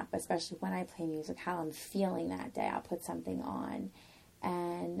not, but especially when I play music, how I'm feeling that day, I'll put something on,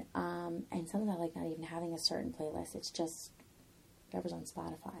 and sometimes I like not even having a certain playlist. It's just whatever's on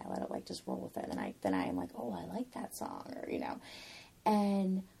Spotify. I let it like just roll with it, and then I am like, oh, I like that song, or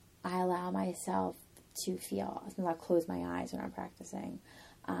and I allow myself to feel. I'll close my eyes when I'm practicing,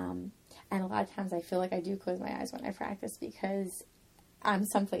 and a lot of times I feel like I do close my eyes when I practice because I'm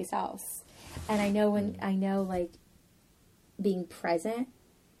someplace else, and I know like being present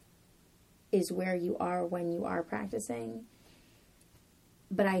is where you are when you are practicing,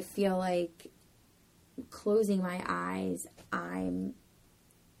 but I feel like closing my eyes, I'm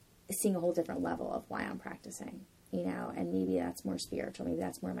seeing a whole different level of why I'm practicing. And maybe that's more spiritual. Maybe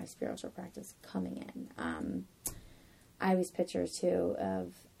that's more my spiritual practice coming in. I always picture, too,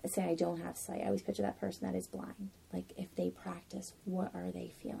 of, say I don't have sight, I always picture that person that is blind. Like, if they practice, what are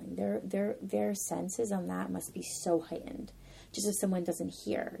they feeling? Their senses on that must be so heightened. Just if someone doesn't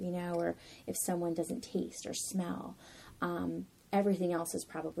hear, or if someone doesn't taste or smell, everything else is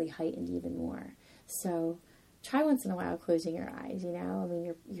probably heightened even more. So try once in a while closing your eyes, I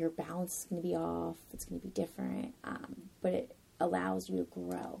mean, your balance is going to be off. It's going to be different. But it allows you to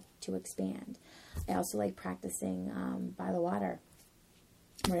grow, to expand. I also like practicing by the water,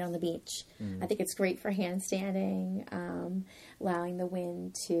 right on the beach. I think it's great for handstanding, allowing the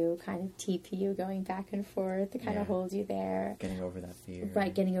wind to kind of TP you, going back and forth to kind of hold you there. Getting over that fear.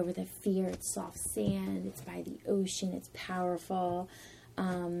 Right, getting over the fear. It's soft sand. It's by the ocean. It's powerful.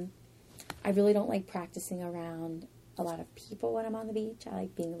 I really don't like practicing around a lot of people when I'm on the beach. I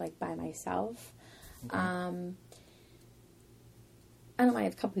like being like by myself. Okay. I don't mind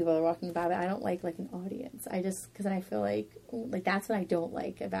if a couple people are walking by, but I don't like an audience. Because I feel like that's what I don't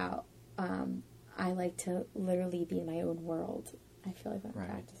like about, I like to literally be in my own world, I feel like when I'm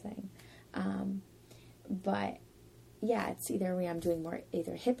practicing. But it's either when I'm doing more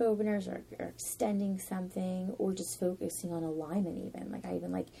either hip openers or extending something, or just focusing on alignment even. Like I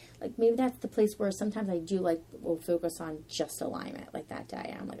even like maybe that's the place where sometimes I do will focus on just alignment. Like that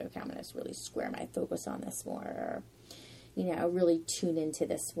day I'm like, okay, I'm going to really square my focus on this more, or, really tune into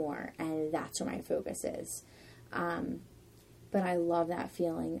this more. And that's where my focus is. But I love that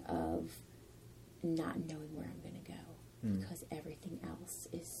feeling of not knowing where I'm going to go because everything else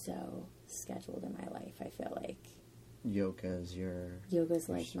is so scheduled in my life. I feel like yoga's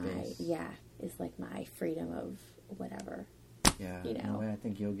like space. Is like my freedom of whatever. Yeah, in a way, I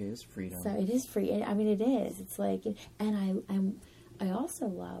think yoga is freedom. So it is free. I mean, it is. It's like, and I also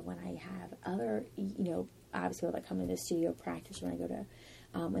love when I have other, obviously when I come to the studio practice, when I go to,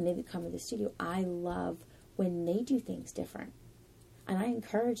 when they come to the studio, I love when they do things different, and I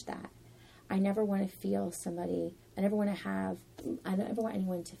encourage that. I never want to feel somebody. I never want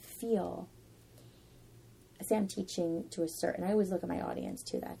anyone to feel. Say I'm teaching to a certain, I always look at my audience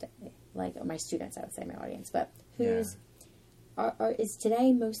too that day, like my students, I would say my audience, but is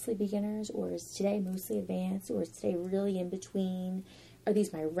today mostly beginners, or is today mostly advanced, or is today really in between? Are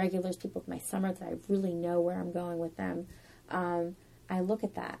these my regulars, people with my summer that I really know where I'm going with them? I look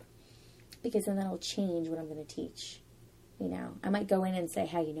at that because then that'll change what I'm going to teach. I might go in and say,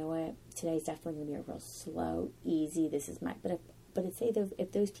 hey, you know what? Today's definitely going to be a real slow, easy. This is my, but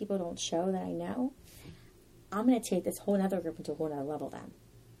if those people don't show that I know, I'm going to take this whole other group into a whole other level then.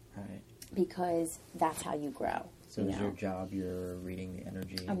 Right. Because that's how you grow. So is your job, you're reading the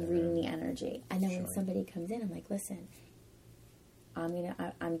energy? I'm reading the energy. And then when somebody comes in, I'm like, listen,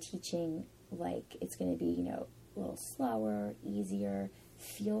 I'm teaching, like, it's going to be, a little slower, easier.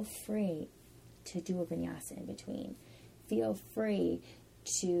 Feel free to do a vinyasa in between. Feel free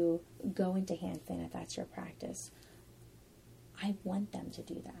to go into handstand if that's your practice. I want them to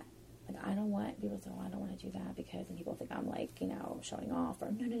do that. Like, I don't want people to say, I don't want to do that because then people think I'm like, showing off,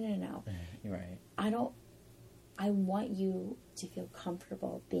 or no. You're right. I want you to feel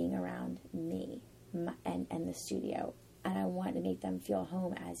comfortable being around me and the studio. And I want to make them feel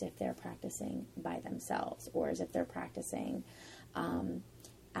home as if they're practicing by themselves, or as if they're practicing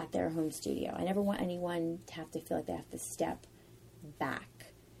at their home studio. I never want anyone to have to feel like they have to step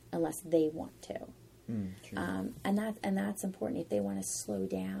back unless they want to. And that's important. If they want to slow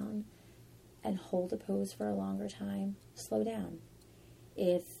down and hold a pose for a longer time, slow down.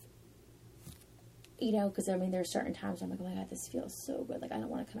 If, because there are certain times where I'm like, oh my God, this feels so good. Like, I don't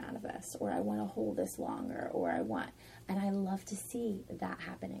want to come out of this, or I want to hold this longer, and I love to see that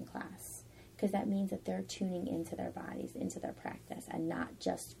happen in class, because that means that they're tuning into their bodies, into their practice, and not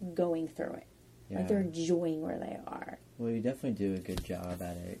just going through it. Yeah. Like, they're enjoying where they are. Well, you definitely do a good job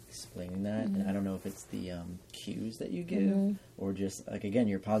at explaining that. And I don't know if it's the cues that you give, or just, like, again,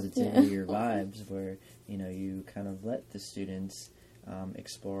 your positivity, your vibes, where, you kind of let the students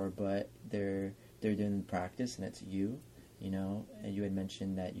explore, but they're doing the practice, and it's you, and you had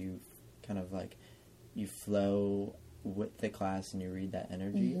mentioned that you kind of, like, you flow with the class and you read that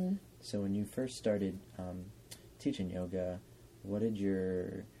energy. So when you first started teaching yoga, what did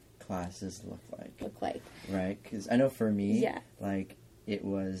your classes look like? Right? Because I know for me, like, it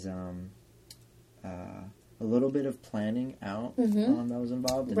was a little bit of planning out that was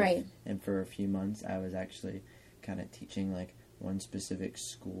involved. And, and for a few months, I was actually kind of teaching, like, one specific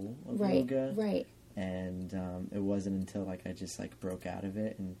school of yoga. Right. And it wasn't until, like, I just, like, broke out of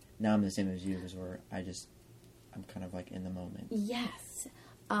it. And now I'm the same as you, is where I'm kind of, like, in the moment. Yes.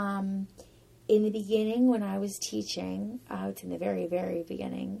 In the beginning, when I was teaching, in the very, very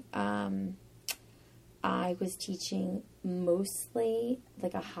beginning, I was teaching mostly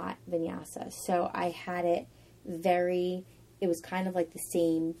like a hot vinyasa. So I had it it was kind of like the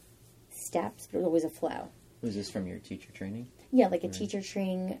same steps, but it was always a flow. Was this from your teacher training? Yeah, like a teacher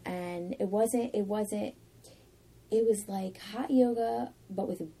training, and it was like hot yoga, but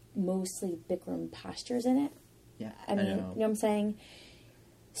with mostly Bikram postures in it. Yeah, I mean, you know what I'm saying?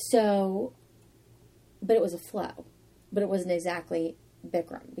 So, but it was a flow, but it wasn't exactly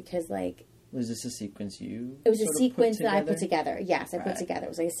Bikram, because, like... Was this a sequence you... It was a sequence that I put together. Yes, I put together. It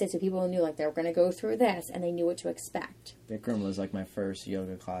was like a so people knew, like, they were going to go through this, and they knew what to expect. Bikram was, like, my first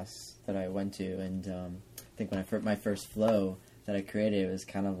yoga class that I went to, and I think when my first flow that I created, it was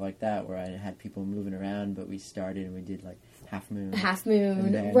kind of like that, where I had people moving around, but we started and we did, like, half moon,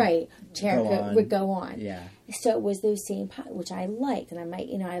 right? Chair would go on. Yeah. So it was those same, which I liked, and I might,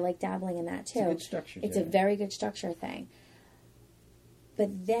 I like dabbling in that too. It's a good structure. It's a very good structure thing.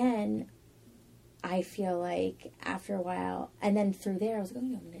 But then I feel like after a while, and then through there, I was like,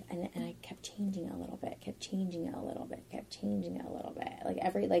 and I kept changing it a little bit,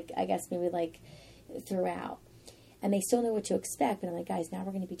 like I guess maybe like throughout. And they still know what to expect, but I'm like, guys, now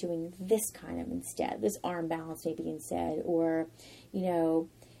we're going to be doing this kind of instead, this arm balance maybe instead, or, you know,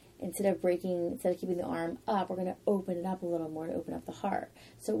 instead of keeping the arm up, we're going to open it up a little more to open up the heart.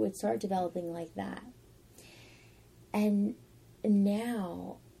 So it would start developing like that. And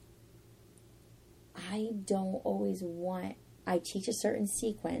now I teach a certain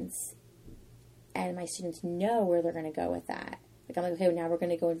sequence and my students know where they're going to go with that. Like, I'm like, okay, now we're going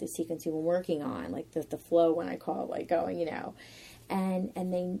to go into the sequence we've been working on, like the flow, when I call it, like going, you know, and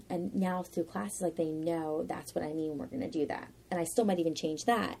now through classes, like, they know that's what I mean. We're going to do that. And I still might even change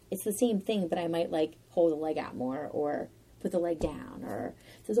that. It's the same thing, but I might like hold the leg out more or put the leg down, or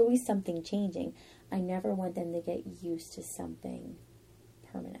so there's always something changing. I never want them to get used to something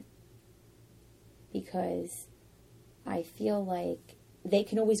permanent, because I feel like they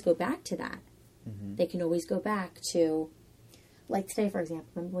can always go back to that. Mm-hmm. They can always go back to, like today, for example,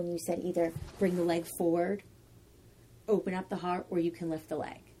 remember when you said either bring the leg forward, open up the heart, or you can lift the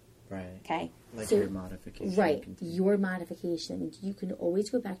leg. Right. Okay? Like so, your modification. Right. Your modification. You can always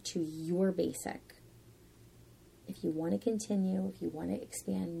go back to your basic. If you want to continue, if you want to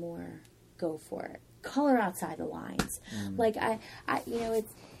expand more, go for it. Color outside the lines. Like, I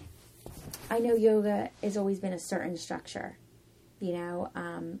know yoga has always been a certain structure. You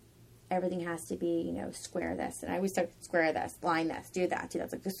know, everything has to be, you know, square this. And I always talk square this, line this, do that, do that.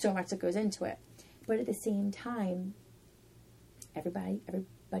 It's like, there's so much that goes into it. But at the same time,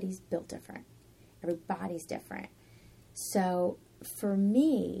 everybody's built different. Everybody's different. So for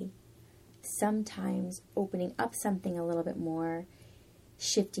me, sometimes opening up something a little bit more,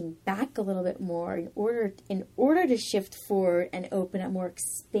 shifting back a little bit more in order to shift forward and open up more,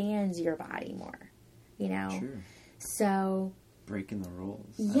 expands your body more, you know? Sure. So breaking the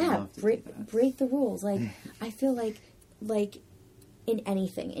rules. Yeah, break the rules. Like, I feel like in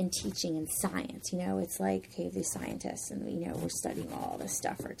anything, in teaching and science, you know, it's like, okay, these scientists and, you know, we're studying all this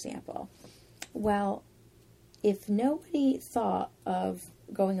stuff, for example. Well, if nobody thought of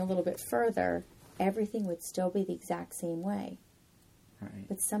going a little bit further, everything would still be the exact same way. Right.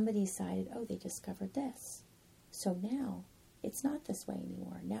 But somebody decided, oh, they discovered this. So now it's not this way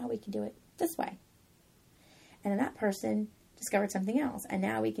anymore. Now we can do it this way. And then that person discovered something else. And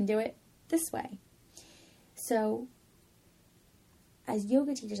now we can do it this way. So as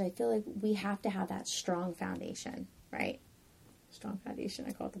yoga teachers, I feel like we have to have that strong foundation, right? Strong foundation.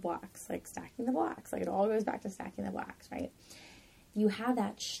 I call it the blocks, like stacking the blocks. Like, it all goes back to stacking the blocks, right? You have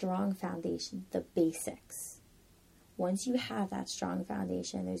that strong foundation, the basics. Once you have that strong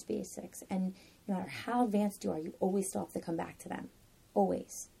foundation, those basics, and no matter how advanced you are, you always still have to come back to them.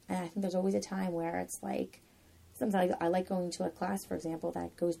 Always. And I think there's always a time where it's like, sometimes I like going to a class, for example,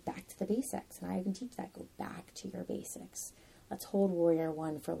 that goes back to the basics. And I even teach that, go back to your basics. Let's hold Warrior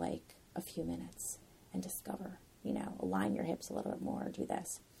One for like a few minutes and discover, you know, align your hips a little bit more, do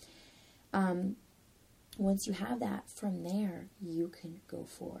this. Once you have that, from there, you can go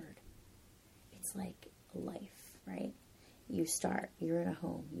forward. It's like life, right? You're in a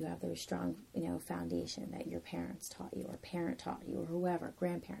home, you have the strong, you know, foundation that your parents taught you, or parent taught you, or whoever,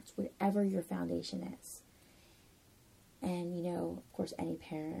 grandparents, whatever your foundation is. And, you know, of course, any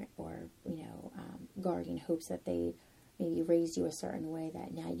parent or, you know, guardian hopes that they maybe raised you a certain way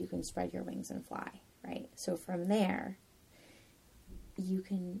that now you can spread your wings and fly, right? So from there, you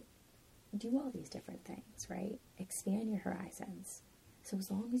can do all these different things, right? Expand your horizons. So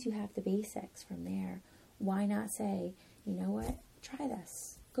as long as you have the basics from there, why not say, you know what, try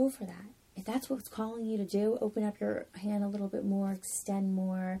this, go for that. If that's what's calling you to do, open up your hand a little bit more, extend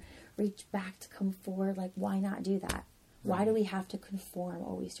more, reach back to come forward, like, why not do that? Why do we have to conform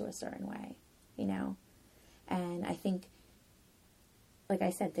always to a certain way, you know? And I think, like I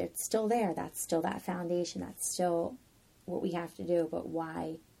said, it's still there. That's still that foundation. That's still what we have to do. But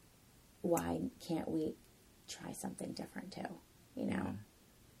why can't we try something different too, you know?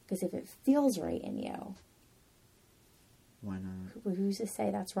 Because if it feels right in you, why not? Who's to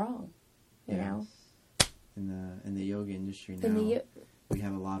say that's wrong, you know? In the yoga industry now, we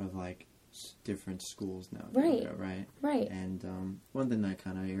have a lot of, like, different schools now. Right. Yoga, right? Right. And one thing that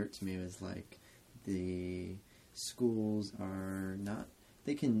kind of irks me was, like, the schools are not,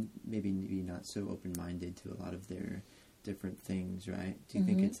 they can maybe be not so open-minded to a lot of their different things, right? Do you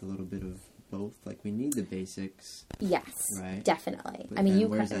think it's a little bit of both? Like, we need the basics. Yes. Right? Definitely. But I mean,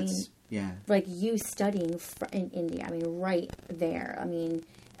 like you studying in India, I mean, right there. I mean,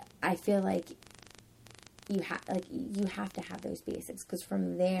 I feel like you have to have those basics, because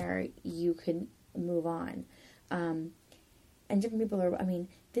from there you can move on. And different people are, I mean,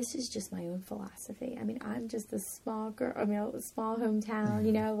 this is just my own philosophy. I mean, I'm just a small girl, I mean, a small hometown,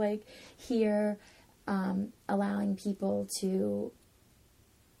 you know, like here, allowing people to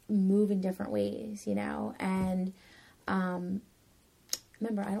move in different ways, you know, and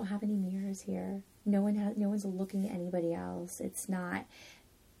remember, I don't have any mirrors here. No one's looking at anybody else. It's not,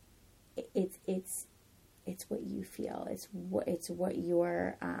 it's what you feel. It's what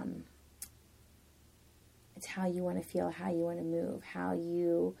your, it's how you want to feel, how you want to move,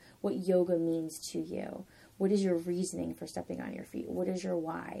 what yoga means to you. What is your reasoning for stepping on your feet? What is your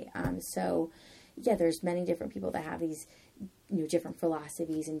why? So yeah, there's many different people that have these, you know, different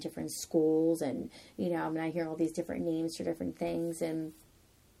philosophies and different schools, and, you know, I mean, I hear all these different names for different things, and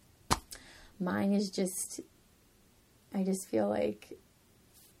mine is just, I just feel like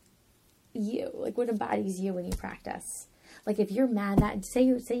you, like what embodies you when you practice. Like if you're mad, that say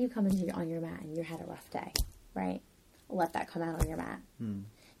you come in on your mat and you had a rough day, right? Let that come out on your mat.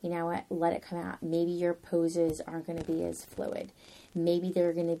 You know what? Let it come out. Maybe your poses aren't going to be as fluid. Maybe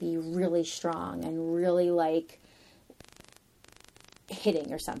they're going to be really strong and really like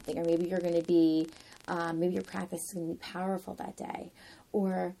hitting or something. Or maybe you're going to be, maybe your practice is going to be powerful that day.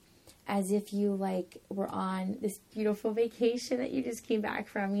 Or as if you like were on this beautiful vacation that you just came back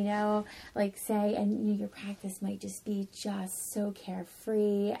from, you know, like say, and you know, your practice might just be just so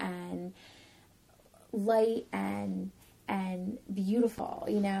carefree and light and beautiful,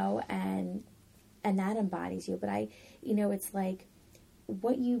 you know, and that embodies you. But you know, it's like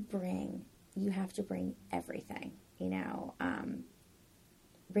what you bring, you have to bring everything, you know,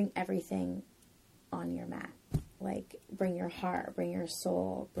 bring everything on your mat. Like bring your heart, bring your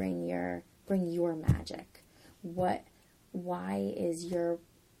soul, bring your magic. What your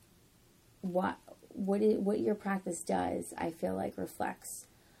practice does, I feel like reflects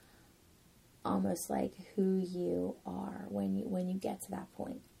almost like who you are when you get to that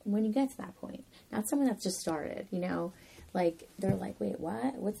point. When you get to that point, not someone that's just started, you know, like they're like, wait,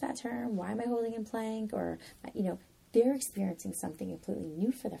 what? What's that term? Why am I holding in plank? Or, you know, they're experiencing something completely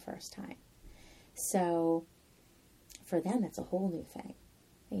new for the first time. So for them, it's a whole new thing,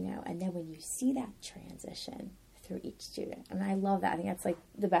 you know. And then when you see that transition through each student, and I love that. I think that's like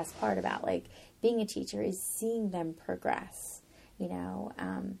the best part about like being a teacher is seeing them progress, you know.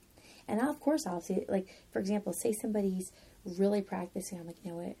 And of course, I'll see, like, for example, say somebody's really practicing. I'm like,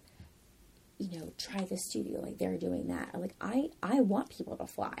 you know what, you know, try the studio. Like they're doing that. I'm like, I want people to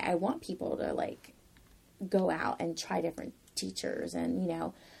fly. I want people to like go out and try different teachers. And, you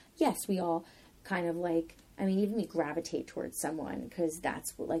know, yes, we all kind of like, I mean, even we gravitate towards someone because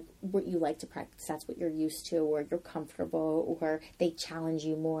that's what you like to practice. That's what you're used to, or you're comfortable, or they challenge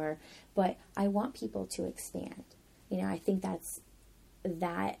you more. But I want people to expand. You know, I think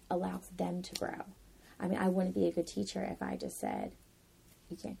that allows them to grow. I mean, I wouldn't be a good teacher if I just said,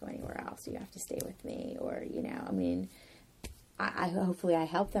 you can't go anywhere else. You have to stay with me. Or, you know, I mean, I hopefully I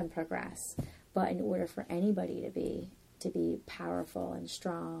help them progress. But in order for anybody to be powerful and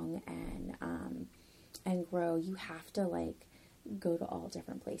strong and grow, you have to like go to all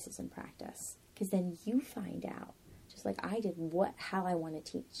different places and practice, because then you find out, just like I did, how I want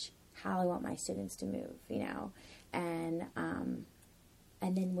to teach, how I want my students to move, you know, and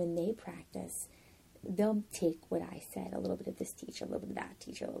then when they practice, they'll take what I said, a little bit of this teacher, a little bit of that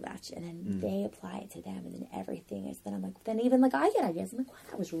teacher, a little bit of that, and then they apply it to them, and then everything is, then I'm like, then even like I get ideas, I'm like, wow,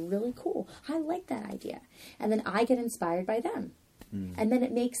 that was really cool, I like that idea, and then I get inspired by them, and then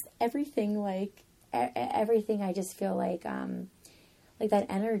it makes everything like, everything, I just feel like that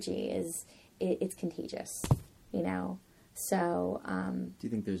energy it's contagious, you know, so. Do you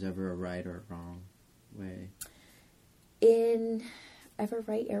think there's ever a right or a wrong way? Ever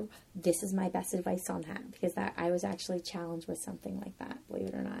right, or this is my best advice on that, because I was actually challenged with something like that, believe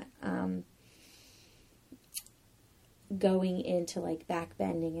it or not. Going into like back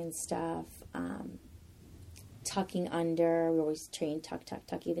bending and stuff, tucking under. We always train tuck, tuck,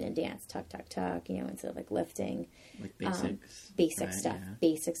 tuck, even in dance, tuck, tuck, tuck, you know, instead of like lifting. Like basics. Basic right, stuff, yeah.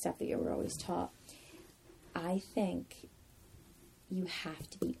 Basic stuff that you were always taught. I think you have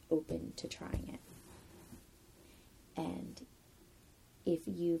to be open to trying it. And if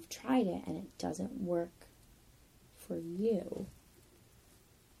you've tried it and it doesn't work for you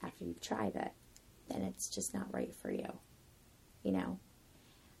after you've tried it, then it's just not right for you. You know,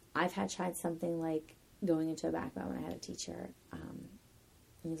 I've tried something like going into a back bend when I had a teacher. And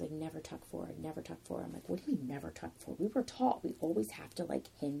he was like, never tuck forward, never tuck forward. I'm like, what do you mean never tuck forward? We were taught we always have to like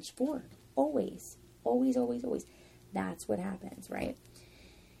hinge forward. Always, always, always, always. That's what happens, right?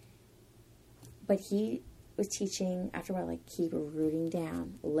 But he was teaching after a while, like keep rooting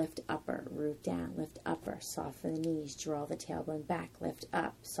down, lift upper, root down, lift upper, soften the knees, draw the tailbone back, lift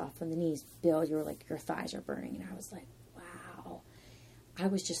up, soften the knees, build your thighs are burning. And I was like, wow, I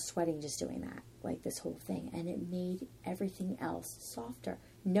was just sweating just doing that, like this whole thing. And it made everything else softer.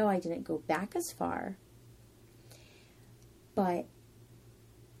 No, I didn't go back as far, but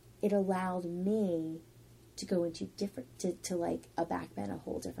it allowed me to go into different, to like a back bend a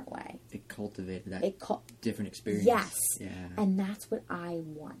whole different way. It cultivated that different experience. Yes. Yeah. And that's what I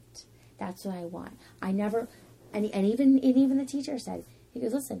want. That's what I want. I never, and even the teacher said, he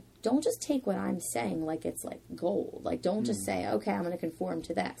goes, listen, don't just take what I'm saying like it's like gold. Like, don't just say, okay, I'm going to conform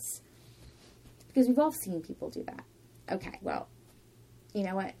to this. Because we've all seen people do that. Okay, well, you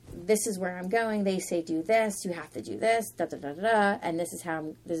know what? This is where I'm going. They say do this. You have to do this. Da da da da da. And this is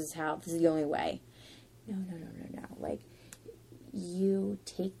the only way. No. Like, you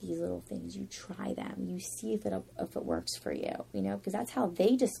take these little things, you try them, you see if it works for you. You know, because that's how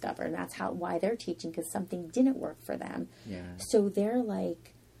they discover, and that's why they're teaching, because something didn't work for them. Yeah. So they're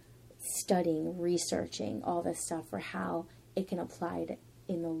like studying, researching all this stuff for how it can apply to,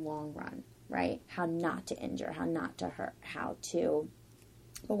 in the long run, right? How not to injure, how not to hurt, how to.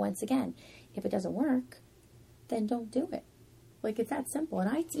 But once again, if it doesn't work, then don't do it. Like, it's that simple. And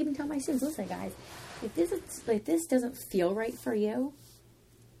I even tell my students, listen, guys, if this doesn't feel right for you,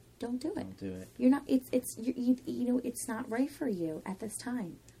 don't do it. Don't do it. You're not. It's not right for you at this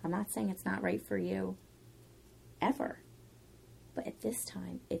time. I'm not saying it's not right for you ever, but at this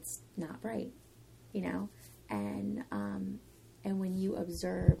time, it's not right. You know, and when you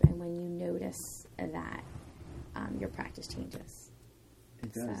observe and when you notice that, your practice changes.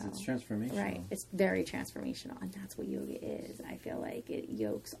 It does. So, it's transformational. Right. It's very transformational. And that's what yoga is. I feel like it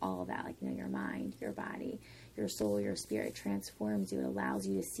yokes all of that. Like, you know, your mind, your body, your soul, your spirit transforms you. It allows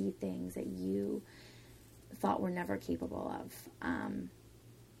you to see things that you thought were never capable of.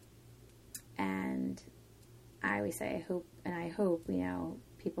 And I always say, I hope, you know,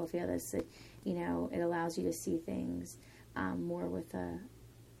 people feel this, that, you know, it allows you to see things more with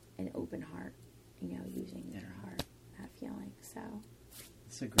an open heart, you know, using your heart, that feeling. So...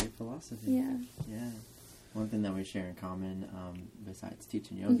 It's a great philosophy. Yeah. Yeah. One thing that we share in common, besides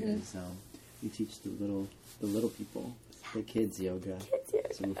teaching yoga, is we teach the little people, the kids yoga.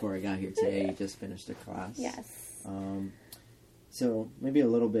 So before I got here today, you just finished a class. Yes. So maybe a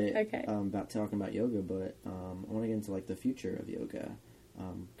little bit about talking about yoga, but I want to get into like the future of yoga,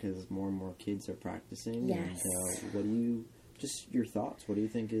 because more and more kids are practicing. Yes. And just your thoughts? What do you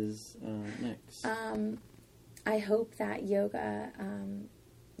think is next? I hope that yoga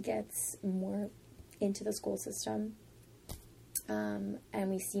gets more into the school system, and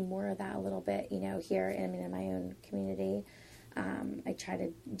we see more of that a little bit, you know, here in my own community. I try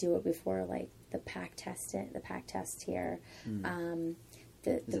to do it before, like the PAC test here.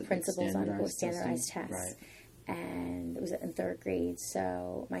 The principals on a standardized test, right. And it was in 3rd grade.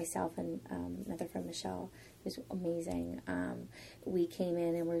 So myself and another friend, Michelle, it was amazing. We came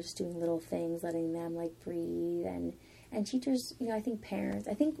in and we're just doing little things, letting them like breathe, and teachers, you know, I think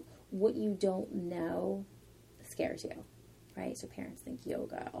what you don't know scares you, right? So parents think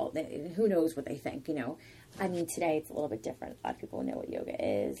yoga, who knows what they think, you know? I mean, today it's a little bit different. A lot of people know what yoga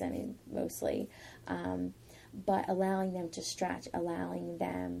is. I mean, mostly, but allowing them to stretch, allowing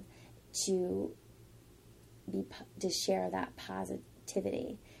them to share that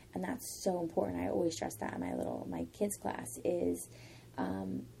positivity. And that's so important. I always stress that in my kids' class is,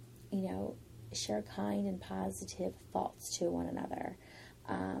 you know, share kind and positive thoughts to one another.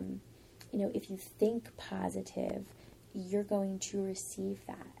 You know, if you think positive, you're going to receive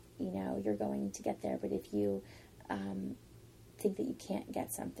that. You know, you're going to get there. But if you think that you can't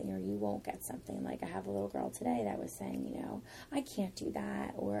get something or you won't get something, like I have a little girl today that was saying, you know, I can't do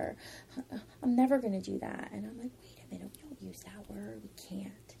that, or I'm never going to do that. And I'm like, wait a minute, we don't use that word. We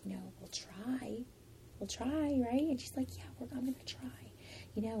can't. You know, we'll try, right? And she's like, yeah, I'm going to try,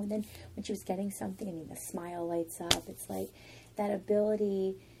 you know. And then when she was getting something, I mean, the smile lights up. It's like that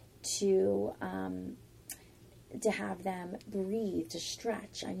ability to have them breathe, to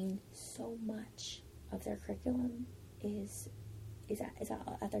stretch. I mean, so much of their curriculum is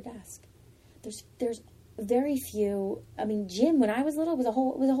at their desk. There's very few. I mean, gym when I was little was a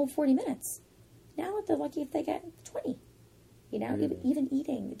whole 40 minutes. Now they're lucky if they get 20. You know, even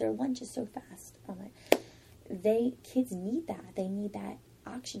eating their lunch is so fast. Kids need that. They need that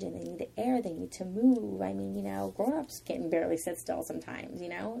oxygen. They need the air. They need to move. I mean, you know, grown-ups can barely sit still sometimes. You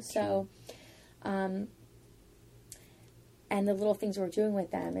know, so, and the little things we're doing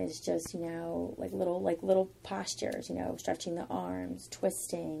with them is just, you know, like little postures. You know, stretching the arms,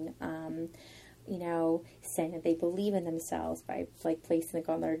 twisting. You know, saying that they believe in themselves by like placing it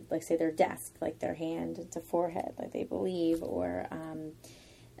on their, like say their desk, like their hand to forehead, like they believe, or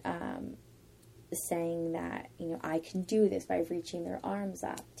saying that, I can do this by reaching their arms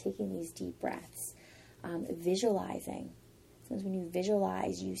up, taking these deep breaths, visualizing. Sometimes when you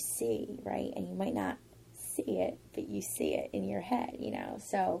visualize, you see, right? And you might not see it, but you see it in your head,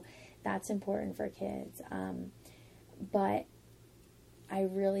 So that's important for kids. But I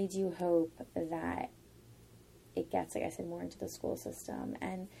really do hope that it gets, like I said, more into the school system.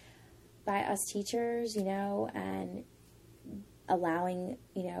 And by us teachers, and allowing,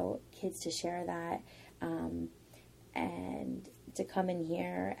 kids to share that, and to come in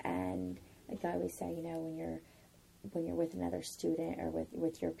here and, like I always say, when you're with another student or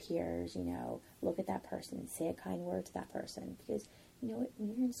with your peers, look at that person and say a kind word to that person, because when you're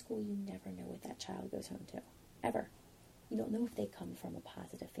in school, you never know what that child goes home to, ever. You don't know if they come from a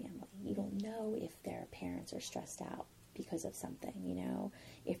positive family. You don't know if their parents are stressed out because of something,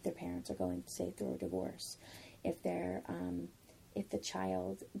 if their parents are going, say, through a divorce, if the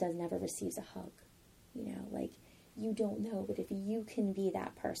child never receives a hug, you don't know. But if you can be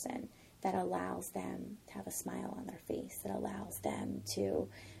that person that allows them to have a smile on their face, that allows them to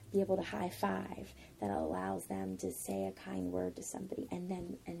be able to high five, that allows them to say a kind word to somebody, and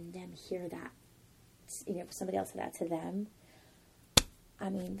then hear that, somebody else say that to them. I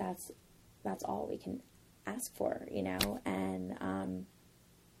mean, that's all we can ask for, and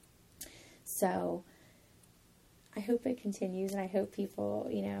so I hope it continues, and I hope people,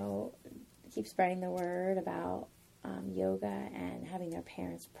 keep spreading the word about yoga and having their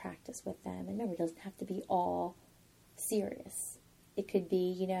parents practice with them. And remember, it doesn't have to be all serious. It could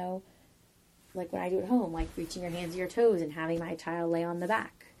be, like when I do at home, like reaching your hands to your toes and having my child lay on the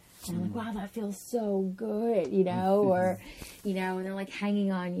back. And I'm like, wow, that feels so good, or, and they're like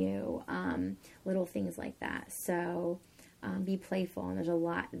hanging on you, little things like that. So be playful, and there's a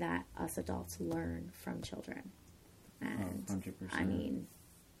lot that us adults learn from children. And 100%. I mean,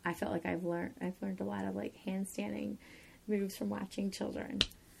 I felt like I've learned a lot of like handstanding moves from watching children,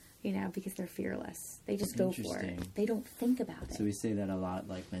 because they're fearless. They just go for it. They don't think about it. So we say that a lot,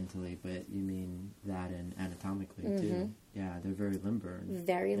 like mentally, but you mean that and anatomically too. Yeah, they're very limber.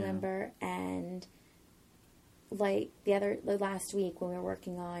 Very limber, and like the last week when we were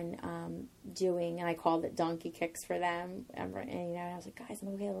working on doing, and I called it donkey kicks for them, and I was like, guys, I'm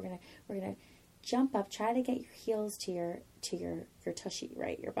okay. We're gonna jump up, try to get your heels to your tushy,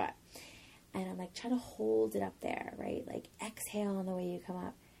 right, your butt, and I'm like, try to hold it up there, right, like exhale on the way you come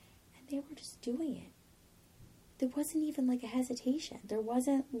up. They were just doing it. There wasn't even like a hesitation. There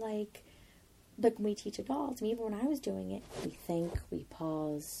wasn't like when we teach adults, even when I was doing it, we think, we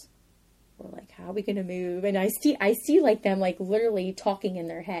pause, we're like, how are we going to move? And I see like them like literally talking in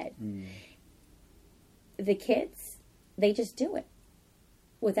their head. The kids, they just do it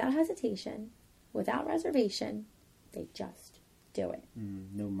without hesitation, without reservation. They just do it.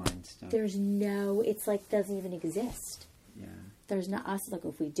 No mind stuff. It's like doesn't even exist. Yeah. There's not us, like,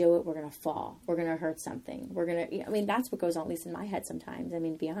 if we do it, we're going to fall. We're going to hurt something. We're going to, I mean, that's what goes on, at least in my head sometimes. I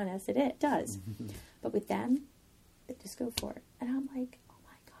mean, to be honest, it does. But with them, they just go for it. And I'm like, oh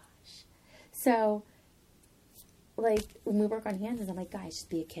my gosh. So, like, when we work on hands, I'm like, guys, just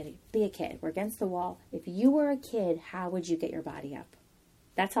be a kid. Be a kid. We're against the wall. If you were a kid, how would you get your body up?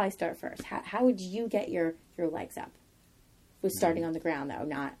 That's how I start first. How would you get your legs up? With starting on the ground, though,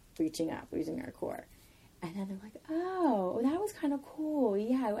 not reaching up, using our core. And then they're like, oh, that was kind of cool.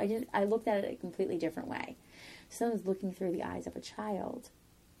 Yeah, I looked at it a completely different way. Someone's looking through the eyes of a child.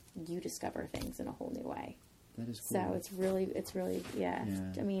 You discover things in a whole new way. That is cool. So it's really, yeah.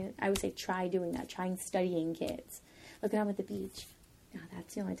 I mean, I would say try doing that. Trying studying kids. Look, when I'm at the beach. Now,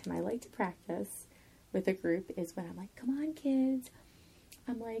 that's the only time I like to practice with a group is when I'm like, come on, kids.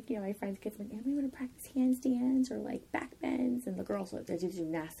 I'm like, my friends' kids are like, we want to practice handstands or like back bends. And the girls, they do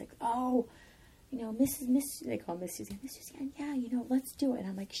gymnastics. Oh, they call Miss Suzanne. Miss Suzanne, yeah, let's do it. And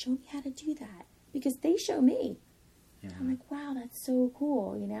I'm like, show me how to do that. Because they show me. Yeah. I'm like, wow, that's so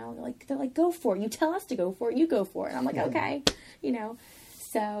cool, They're like, go for it. You tell us to go for it, you go for it. And I'm like, okay,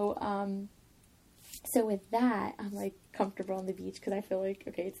 So, so with that, I'm like comfortable on the beach because I feel like,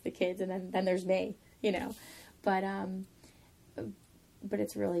 okay, it's the kids and then there's me, But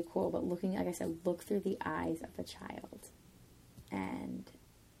it's really cool. But looking, like I said, look through the eyes of a child and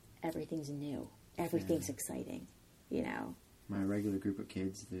everything's new. Everything's exciting, My regular group of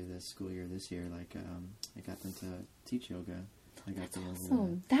kids through the school year this year, like, I got them to teach yoga. That's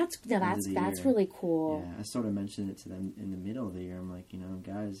awesome. That's really cool. Yeah, I sort of mentioned it to them in the middle of the year. I'm like,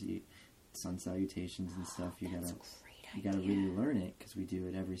 guys, sun salutations and stuff. You gotta really learn it because we do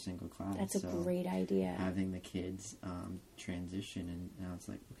it every single class. That's a great idea. Having the kids transition, and now it's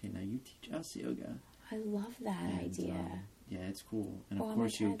like, okay, now you teach us yoga. I love that idea. Yeah, it's cool. And of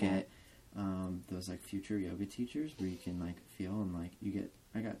course, you'll get those like future yoga teachers where you can like feel and like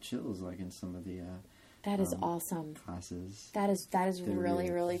I got chills like in some of the that is awesome classes. That is really,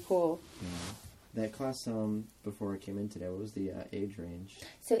 really cool. Yeah. That class before I came in today, what was the age range?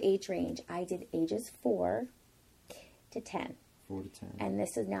 So age range, I did ages 4 to 10. 4 to 10. And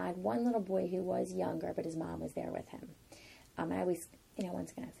this is now, I had one little boy who was younger, but his mom was there with him. I always,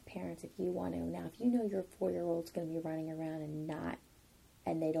 once again, as parents, if you want to, now if you know your 4-year-old's going to be running around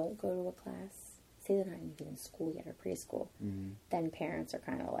and they don't go to a class, say they're not even in school yet or preschool, then parents are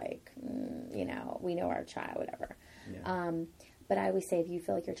kind of like, we know our child, whatever. Yeah. But I always say if you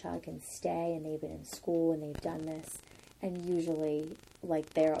feel like your child can stay and they've been in school and they've done this, and usually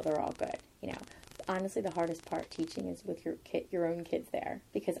like they're all good, Honestly, the hardest part teaching is with your own kids there,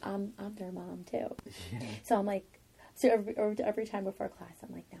 because I'm their mom too. Yeah. So I'm like, every time before class,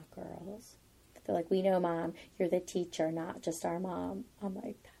 I'm like, now girls, they're like, we know mom, you're the teacher, not just our mom. I'm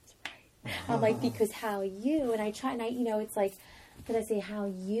like, that's right. I'm like, because how you, and I try, and it's like, because I say how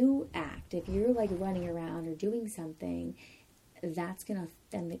you act, if you're like running around or doing something, that's going to,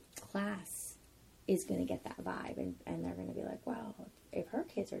 then the class is going to get that vibe, and they're going to be like, wow, if her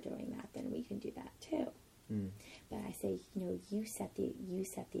kids are doing that, then we can do that too. But I say, you set the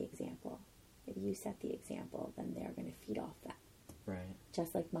example. If you set the example, then they're going to feed off that. Right.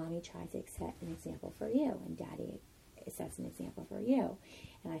 Just like mommy tries to set an example for you, and daddy sets an example for you.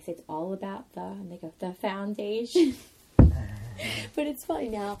 And I say it's all about the foundation. But it's funny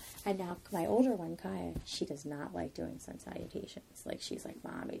now. And now my older one, Kaya, she does not like doing sun salutations. Like, she's like,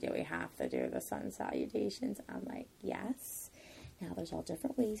 Mommy, do we have to do the sun salutations? I'm like, yes. Now there's all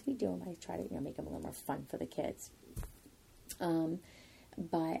different ways we do them. I try to make them a little more fun for the kids. And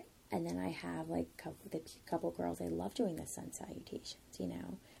then I have like a couple girls, they love doing the sun salutations,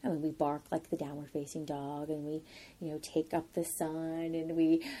 I mean, we bark like the downward facing dog, and we, take up the sun, and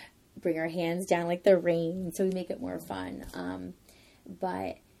we bring our hands down like the rain, so we make it more fun.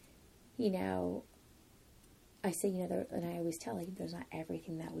 But, I say, and I always tell, like, there's not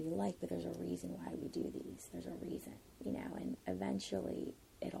everything that we like, but there's a reason why we do these. There's a reason, and eventually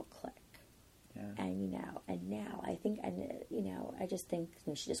it'll click. Yeah. And, and now I think, I just think,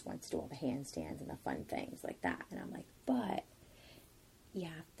 she just wants to do all the handstands and the fun things like that. And I'm like, but you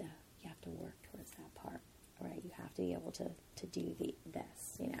have to work towards that part, right? You have to be able to do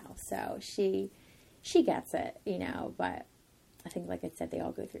this, so she gets it, but I think, like I said, they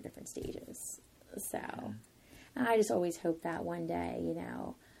all go through different stages. So I just always hope that one day,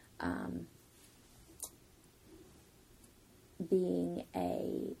 being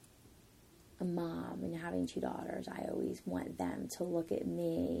a mom and having 2 daughters, I always want them to look at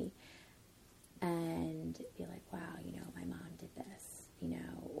me and be like, wow, my mom did this,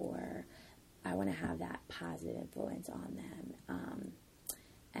 or I want to have that positive influence on them,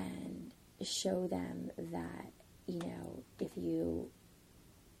 and show them that, if you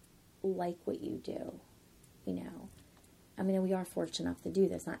like what you do, I mean, we are fortunate enough to do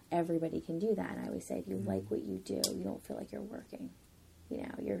this. Not everybody can do that. And I always say, if you like what you do, you don't feel like you're working.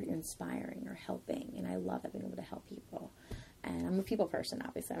 You're inspiring or helping. And I love being able to help people. And I'm a people person,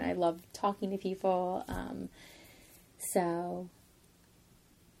 obviously. And I love talking to people. So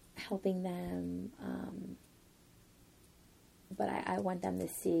helping them. But I want them to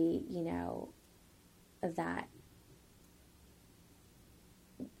see, that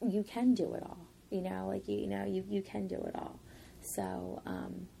you can do it all. You can do it all. So,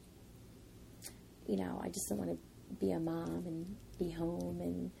 I just don't want to be a mom and be home,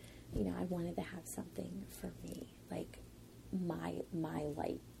 and, I wanted to have something for me, like my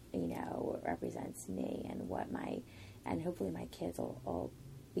light, represents me and hopefully my kids will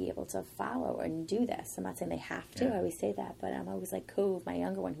be able to follow and do this. I'm not saying they have to. Yeah. I always say that, but I'm always like, Cove, my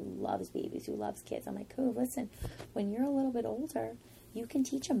younger one who loves babies, who loves kids. I'm like, Cove, listen, when you're a little bit older, you can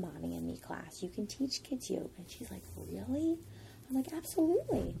teach a mommy and me class. You can teach kids yoga. And she's like, really? I'm like,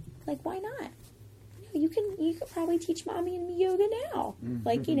 absolutely. Like, why not? You can probably teach mommy and me yoga now. Mm-hmm.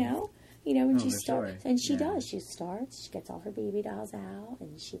 Like, and she starts, and she does. She starts, she gets all her baby dolls out,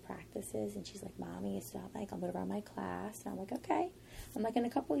 and she practices, and she's like, Mommy, so I'm going to run my class. And I'm like, okay. I'm like, in a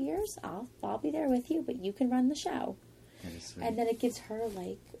couple of years, I'll be there with you, but you can run the show. And then it gives her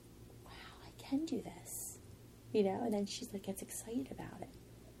like, wow, I can do this. And then she's like, gets excited about it.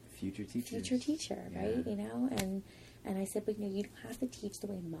 Future teacher, right? And I said, but you don't have to teach the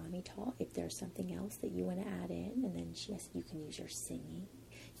way Mommy taught. If there's something else that you want to add in, and then she said, you can use your singing.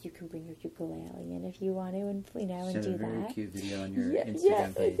 You can bring your ukulele in if you want to, and and do that. She had a very cute video on your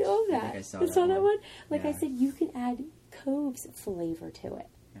Instagram page. I know that. I saw that one. Like I said, you can add Cove's flavor to it.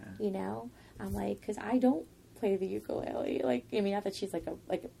 Yeah. I'm like, because I don't play the ukulele. Like, I mean, not that she's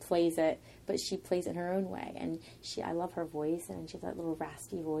plays it, but she plays it in her own way. And I love her voice, and she has that little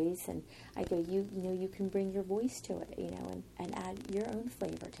raspy voice. And I go, you can bring your voice to it, and add your own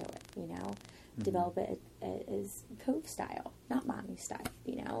flavor to it, develop it as Cove style, not mommy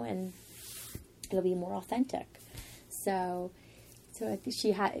style, and it'll be more authentic. So I think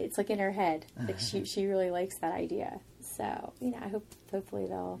it's like in her head. Like she really likes that idea. So, I hopefully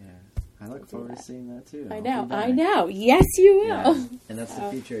they'll. Yeah. I look forward to seeing that too. I know. Yes, you will. Yeah. And that's the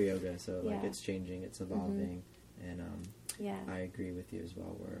future of yoga. So it's changing, it's evolving, and I agree with you as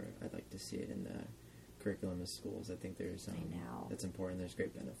well. Where I'd like to see it in the curriculum of schools. I think there's that's important. There's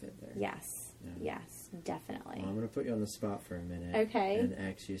great benefit there. Yes. Yeah. Yes, definitely. Well, I'm going to put you on the spot for a minute. Okay. And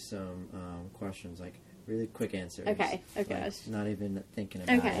ask you some questions, like really quick answers. Okay. Oh, like, gosh. Not even thinking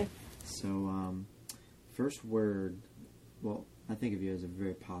about it. So, first word. Well, I think of you as a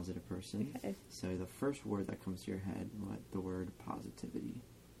very positive person. Okay. So the first word that comes to your head, the word positivity.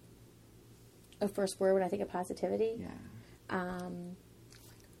 A first word when I think of positivity? Yeah. Don't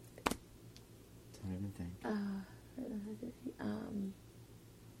even think.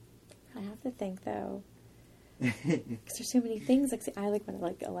 I have to think though. Because there's so many things. I like when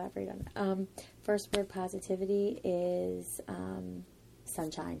I elaborate on it. First word positivity is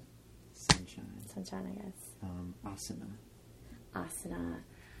sunshine. Sunshine, I guess. Asana.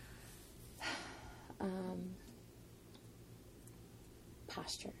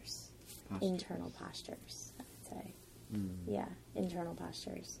 Postures. Internal postures, I would say. Yeah, internal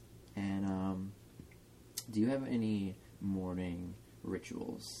postures. And do you have any morning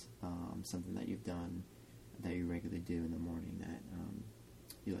rituals, something that you've done that you regularly do in the morning that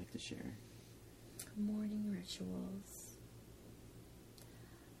you like to share? Morning rituals.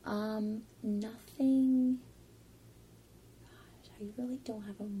 Nothing. Gosh, I really don't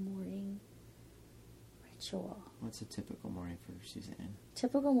have a morning ritual. What's a typical morning for Suzanne?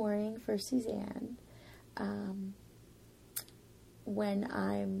 Typical morning for Suzanne. When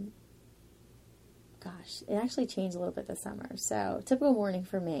I'm... Gosh, it actually changed a little bit this summer. So, typical morning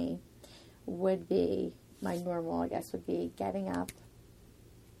for me would be... My normal, I guess, would be getting up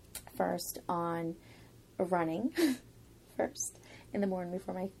first on running first in the morning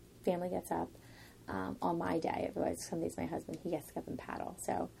before my family gets up on my day. Otherwise, some days my husband, he gets to get up and paddle.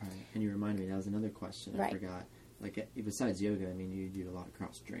 So, right. And you remind me, that was another question I forgot. Like, besides yoga, I mean, you do a lot of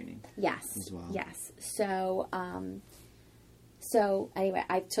cross training. Yes. As well. Yes. So, anyway,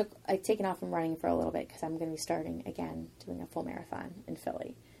 I've taken off from running for a little bit because I'm going to be starting again doing a full marathon in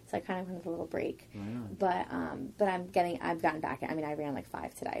Philly. So I kind of went with a little break. Right on. But I've gotten back. I mean, I ran like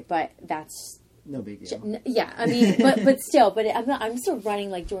 5 today, but that's no big deal. Yeah, I mean, but still, I'm still running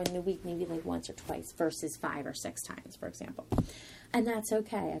like during the week, maybe like once or twice versus 5 or 6 times, for example. And that's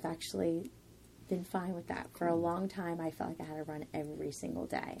okay. I've actually been fine with that. For a long time, I felt like I had to run every single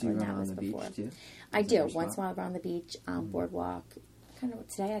day. Do you run on the beach too? I do. Once in a while, I run on the beach, boardwalk.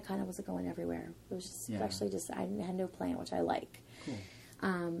 Today, I kind of wasn't going everywhere. It was just actually I had no plan, which I like. Cool.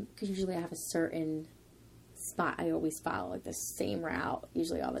 Because usually I have a certain spot I always follow, like the same route,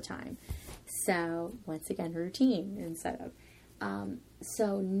 usually all the time. So, once again, routine instead of...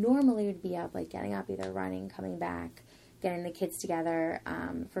 so, normally it would be up, like getting up, either running, coming back, getting the kids together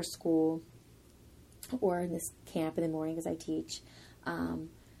for school, or in this camp in the morning because I teach,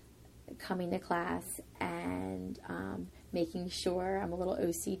 coming to class and making sure I'm a little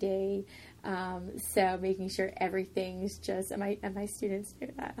OCD. So making sure everything's just, and my students do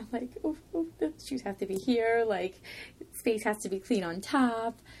that. I'm like, the shoes have to be here, like space has to be clean on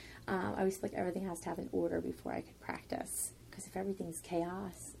top. I always feel like everything has to have an order before I could practice. Because if everything's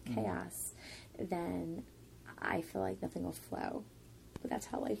chaos, then I feel like nothing will flow. But that's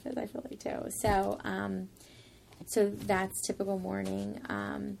how life is, I feel like too. So, so that's typical morning.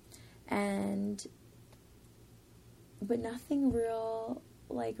 But nothing real,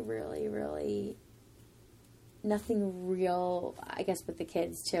 like really, nothing real, I guess with the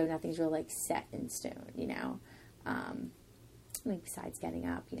kids too, nothing's real like set in stone, I mean, besides getting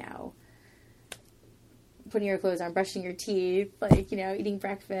up, putting your clothes on, brushing your teeth, like, eating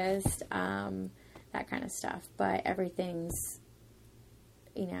breakfast, that kind of stuff. But everything's,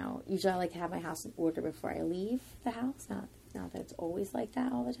 usually I like to have my house in order before I leave the house. Not that it's always like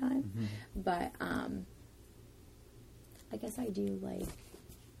that all the time, but I guess I do like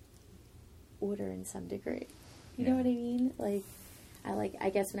order in some degree. You know what I mean? Like, I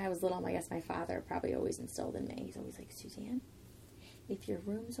guess when I was little, I guess my father probably always instilled in me. He's always like, Suzanne, if your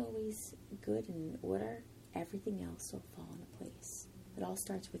room's always good and in order, everything else will fall into place. It all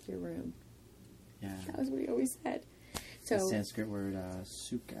starts with your room. Yeah. That was what he always said. So the Sanskrit word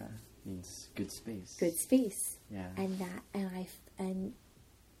sukha. means good space. Good space. Yeah. And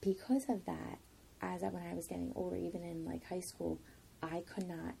because of that, when I was getting older, even in like high school, I could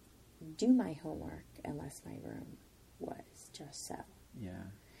not do my homework unless my room was just so.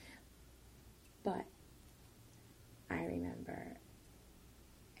 Yeah. But I remember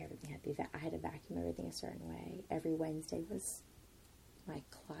everything had to be, I had to vacuum everything a certain way. Every Wednesday was my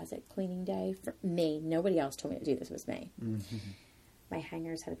closet cleaning day for me. Nobody else told me to do this. It was me. Mm-hmm. My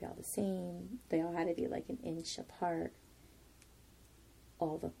hangers had to be all the same. They all had to be like an inch apart.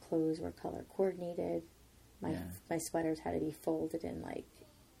 All the clothes were color coordinated. My sweaters had to be folded and like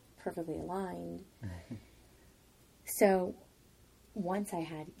perfectly aligned. So once I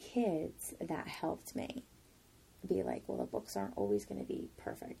had kids, that helped me be like, well, the books aren't always going to be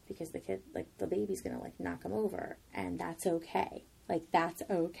perfect because the baby's going to like knock them over, and that's okay. Like, that's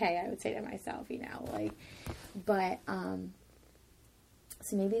okay, I would say to myself, but,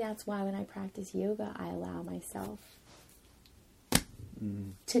 so maybe that's why when I practice yoga, I allow myself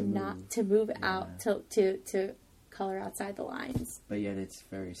to move out, to color outside the lines. But yet it's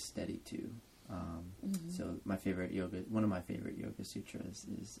very steady too. So one of my favorite yoga sutras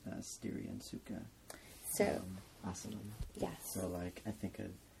is Sthira and Sukha. So, Asanam. Yes. So like, I think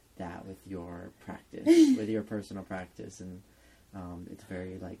of that with your practice, with your personal practice, and it's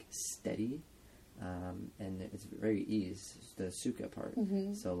very like steady, and it's very ease, the Sukha part.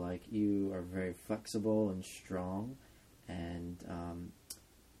 Mm-hmm. So like, you are very flexible and strong, and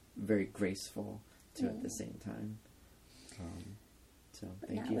very graceful too at the same time. So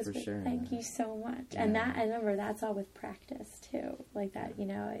thank you for sharing. Thank you so much. Yeah. And I remember that's all with practice too. Like that,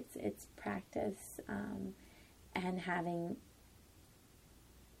 it's practice, and having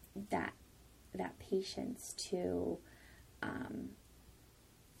that patience to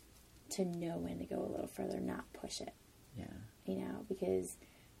know when to go a little further, not push it. Yeah. Because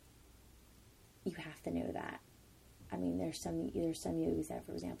you have to know that. I mean, there's some yogis that,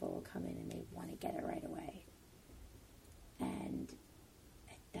 for example, will come in and they want to get it right away, and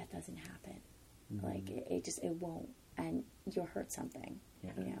that doesn't happen. Mm-hmm. Like it won't, and you'll hurt something.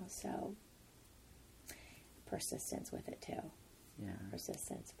 Yeah. So persistence with it too. Yeah.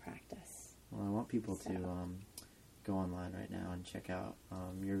 Persistence, practice. Well, I want people to go online right now and check out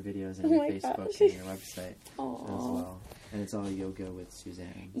your videos and your Facebook and your website as well. And it's all Yoga with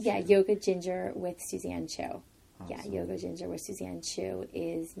Suzanne. Yeah, Yoga Ginger with Suzanne Chu. Awesome. Yeah, Yoga Ginger with Suzanne Chu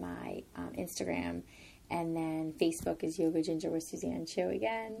is my Instagram. And then Facebook is Yoga Ginger with Suzanne Chu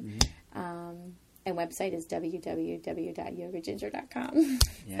again. Mm-hmm. And website is www.yogaginger.com.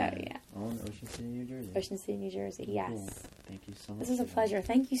 Yeah. So, yeah. All in Ocean City, New Jersey. Ocean City, New Jersey, yes. Cool. Thank you so much. This was a pleasure.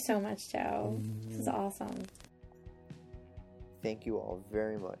 Thank you so much, Joe. Mm-hmm. This is awesome. Thank you all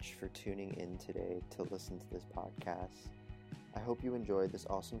very much for tuning in today to listen to this podcast. I hope you enjoyed this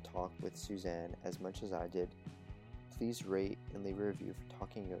awesome talk with Suzanne as much as I did. Please rate and leave a review for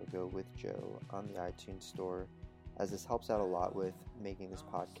Talking Yoga with Joe on the iTunes store, as this helps out a lot with making this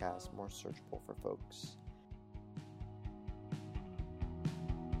podcast more searchable for folks.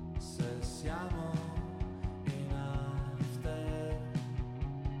 Se siamo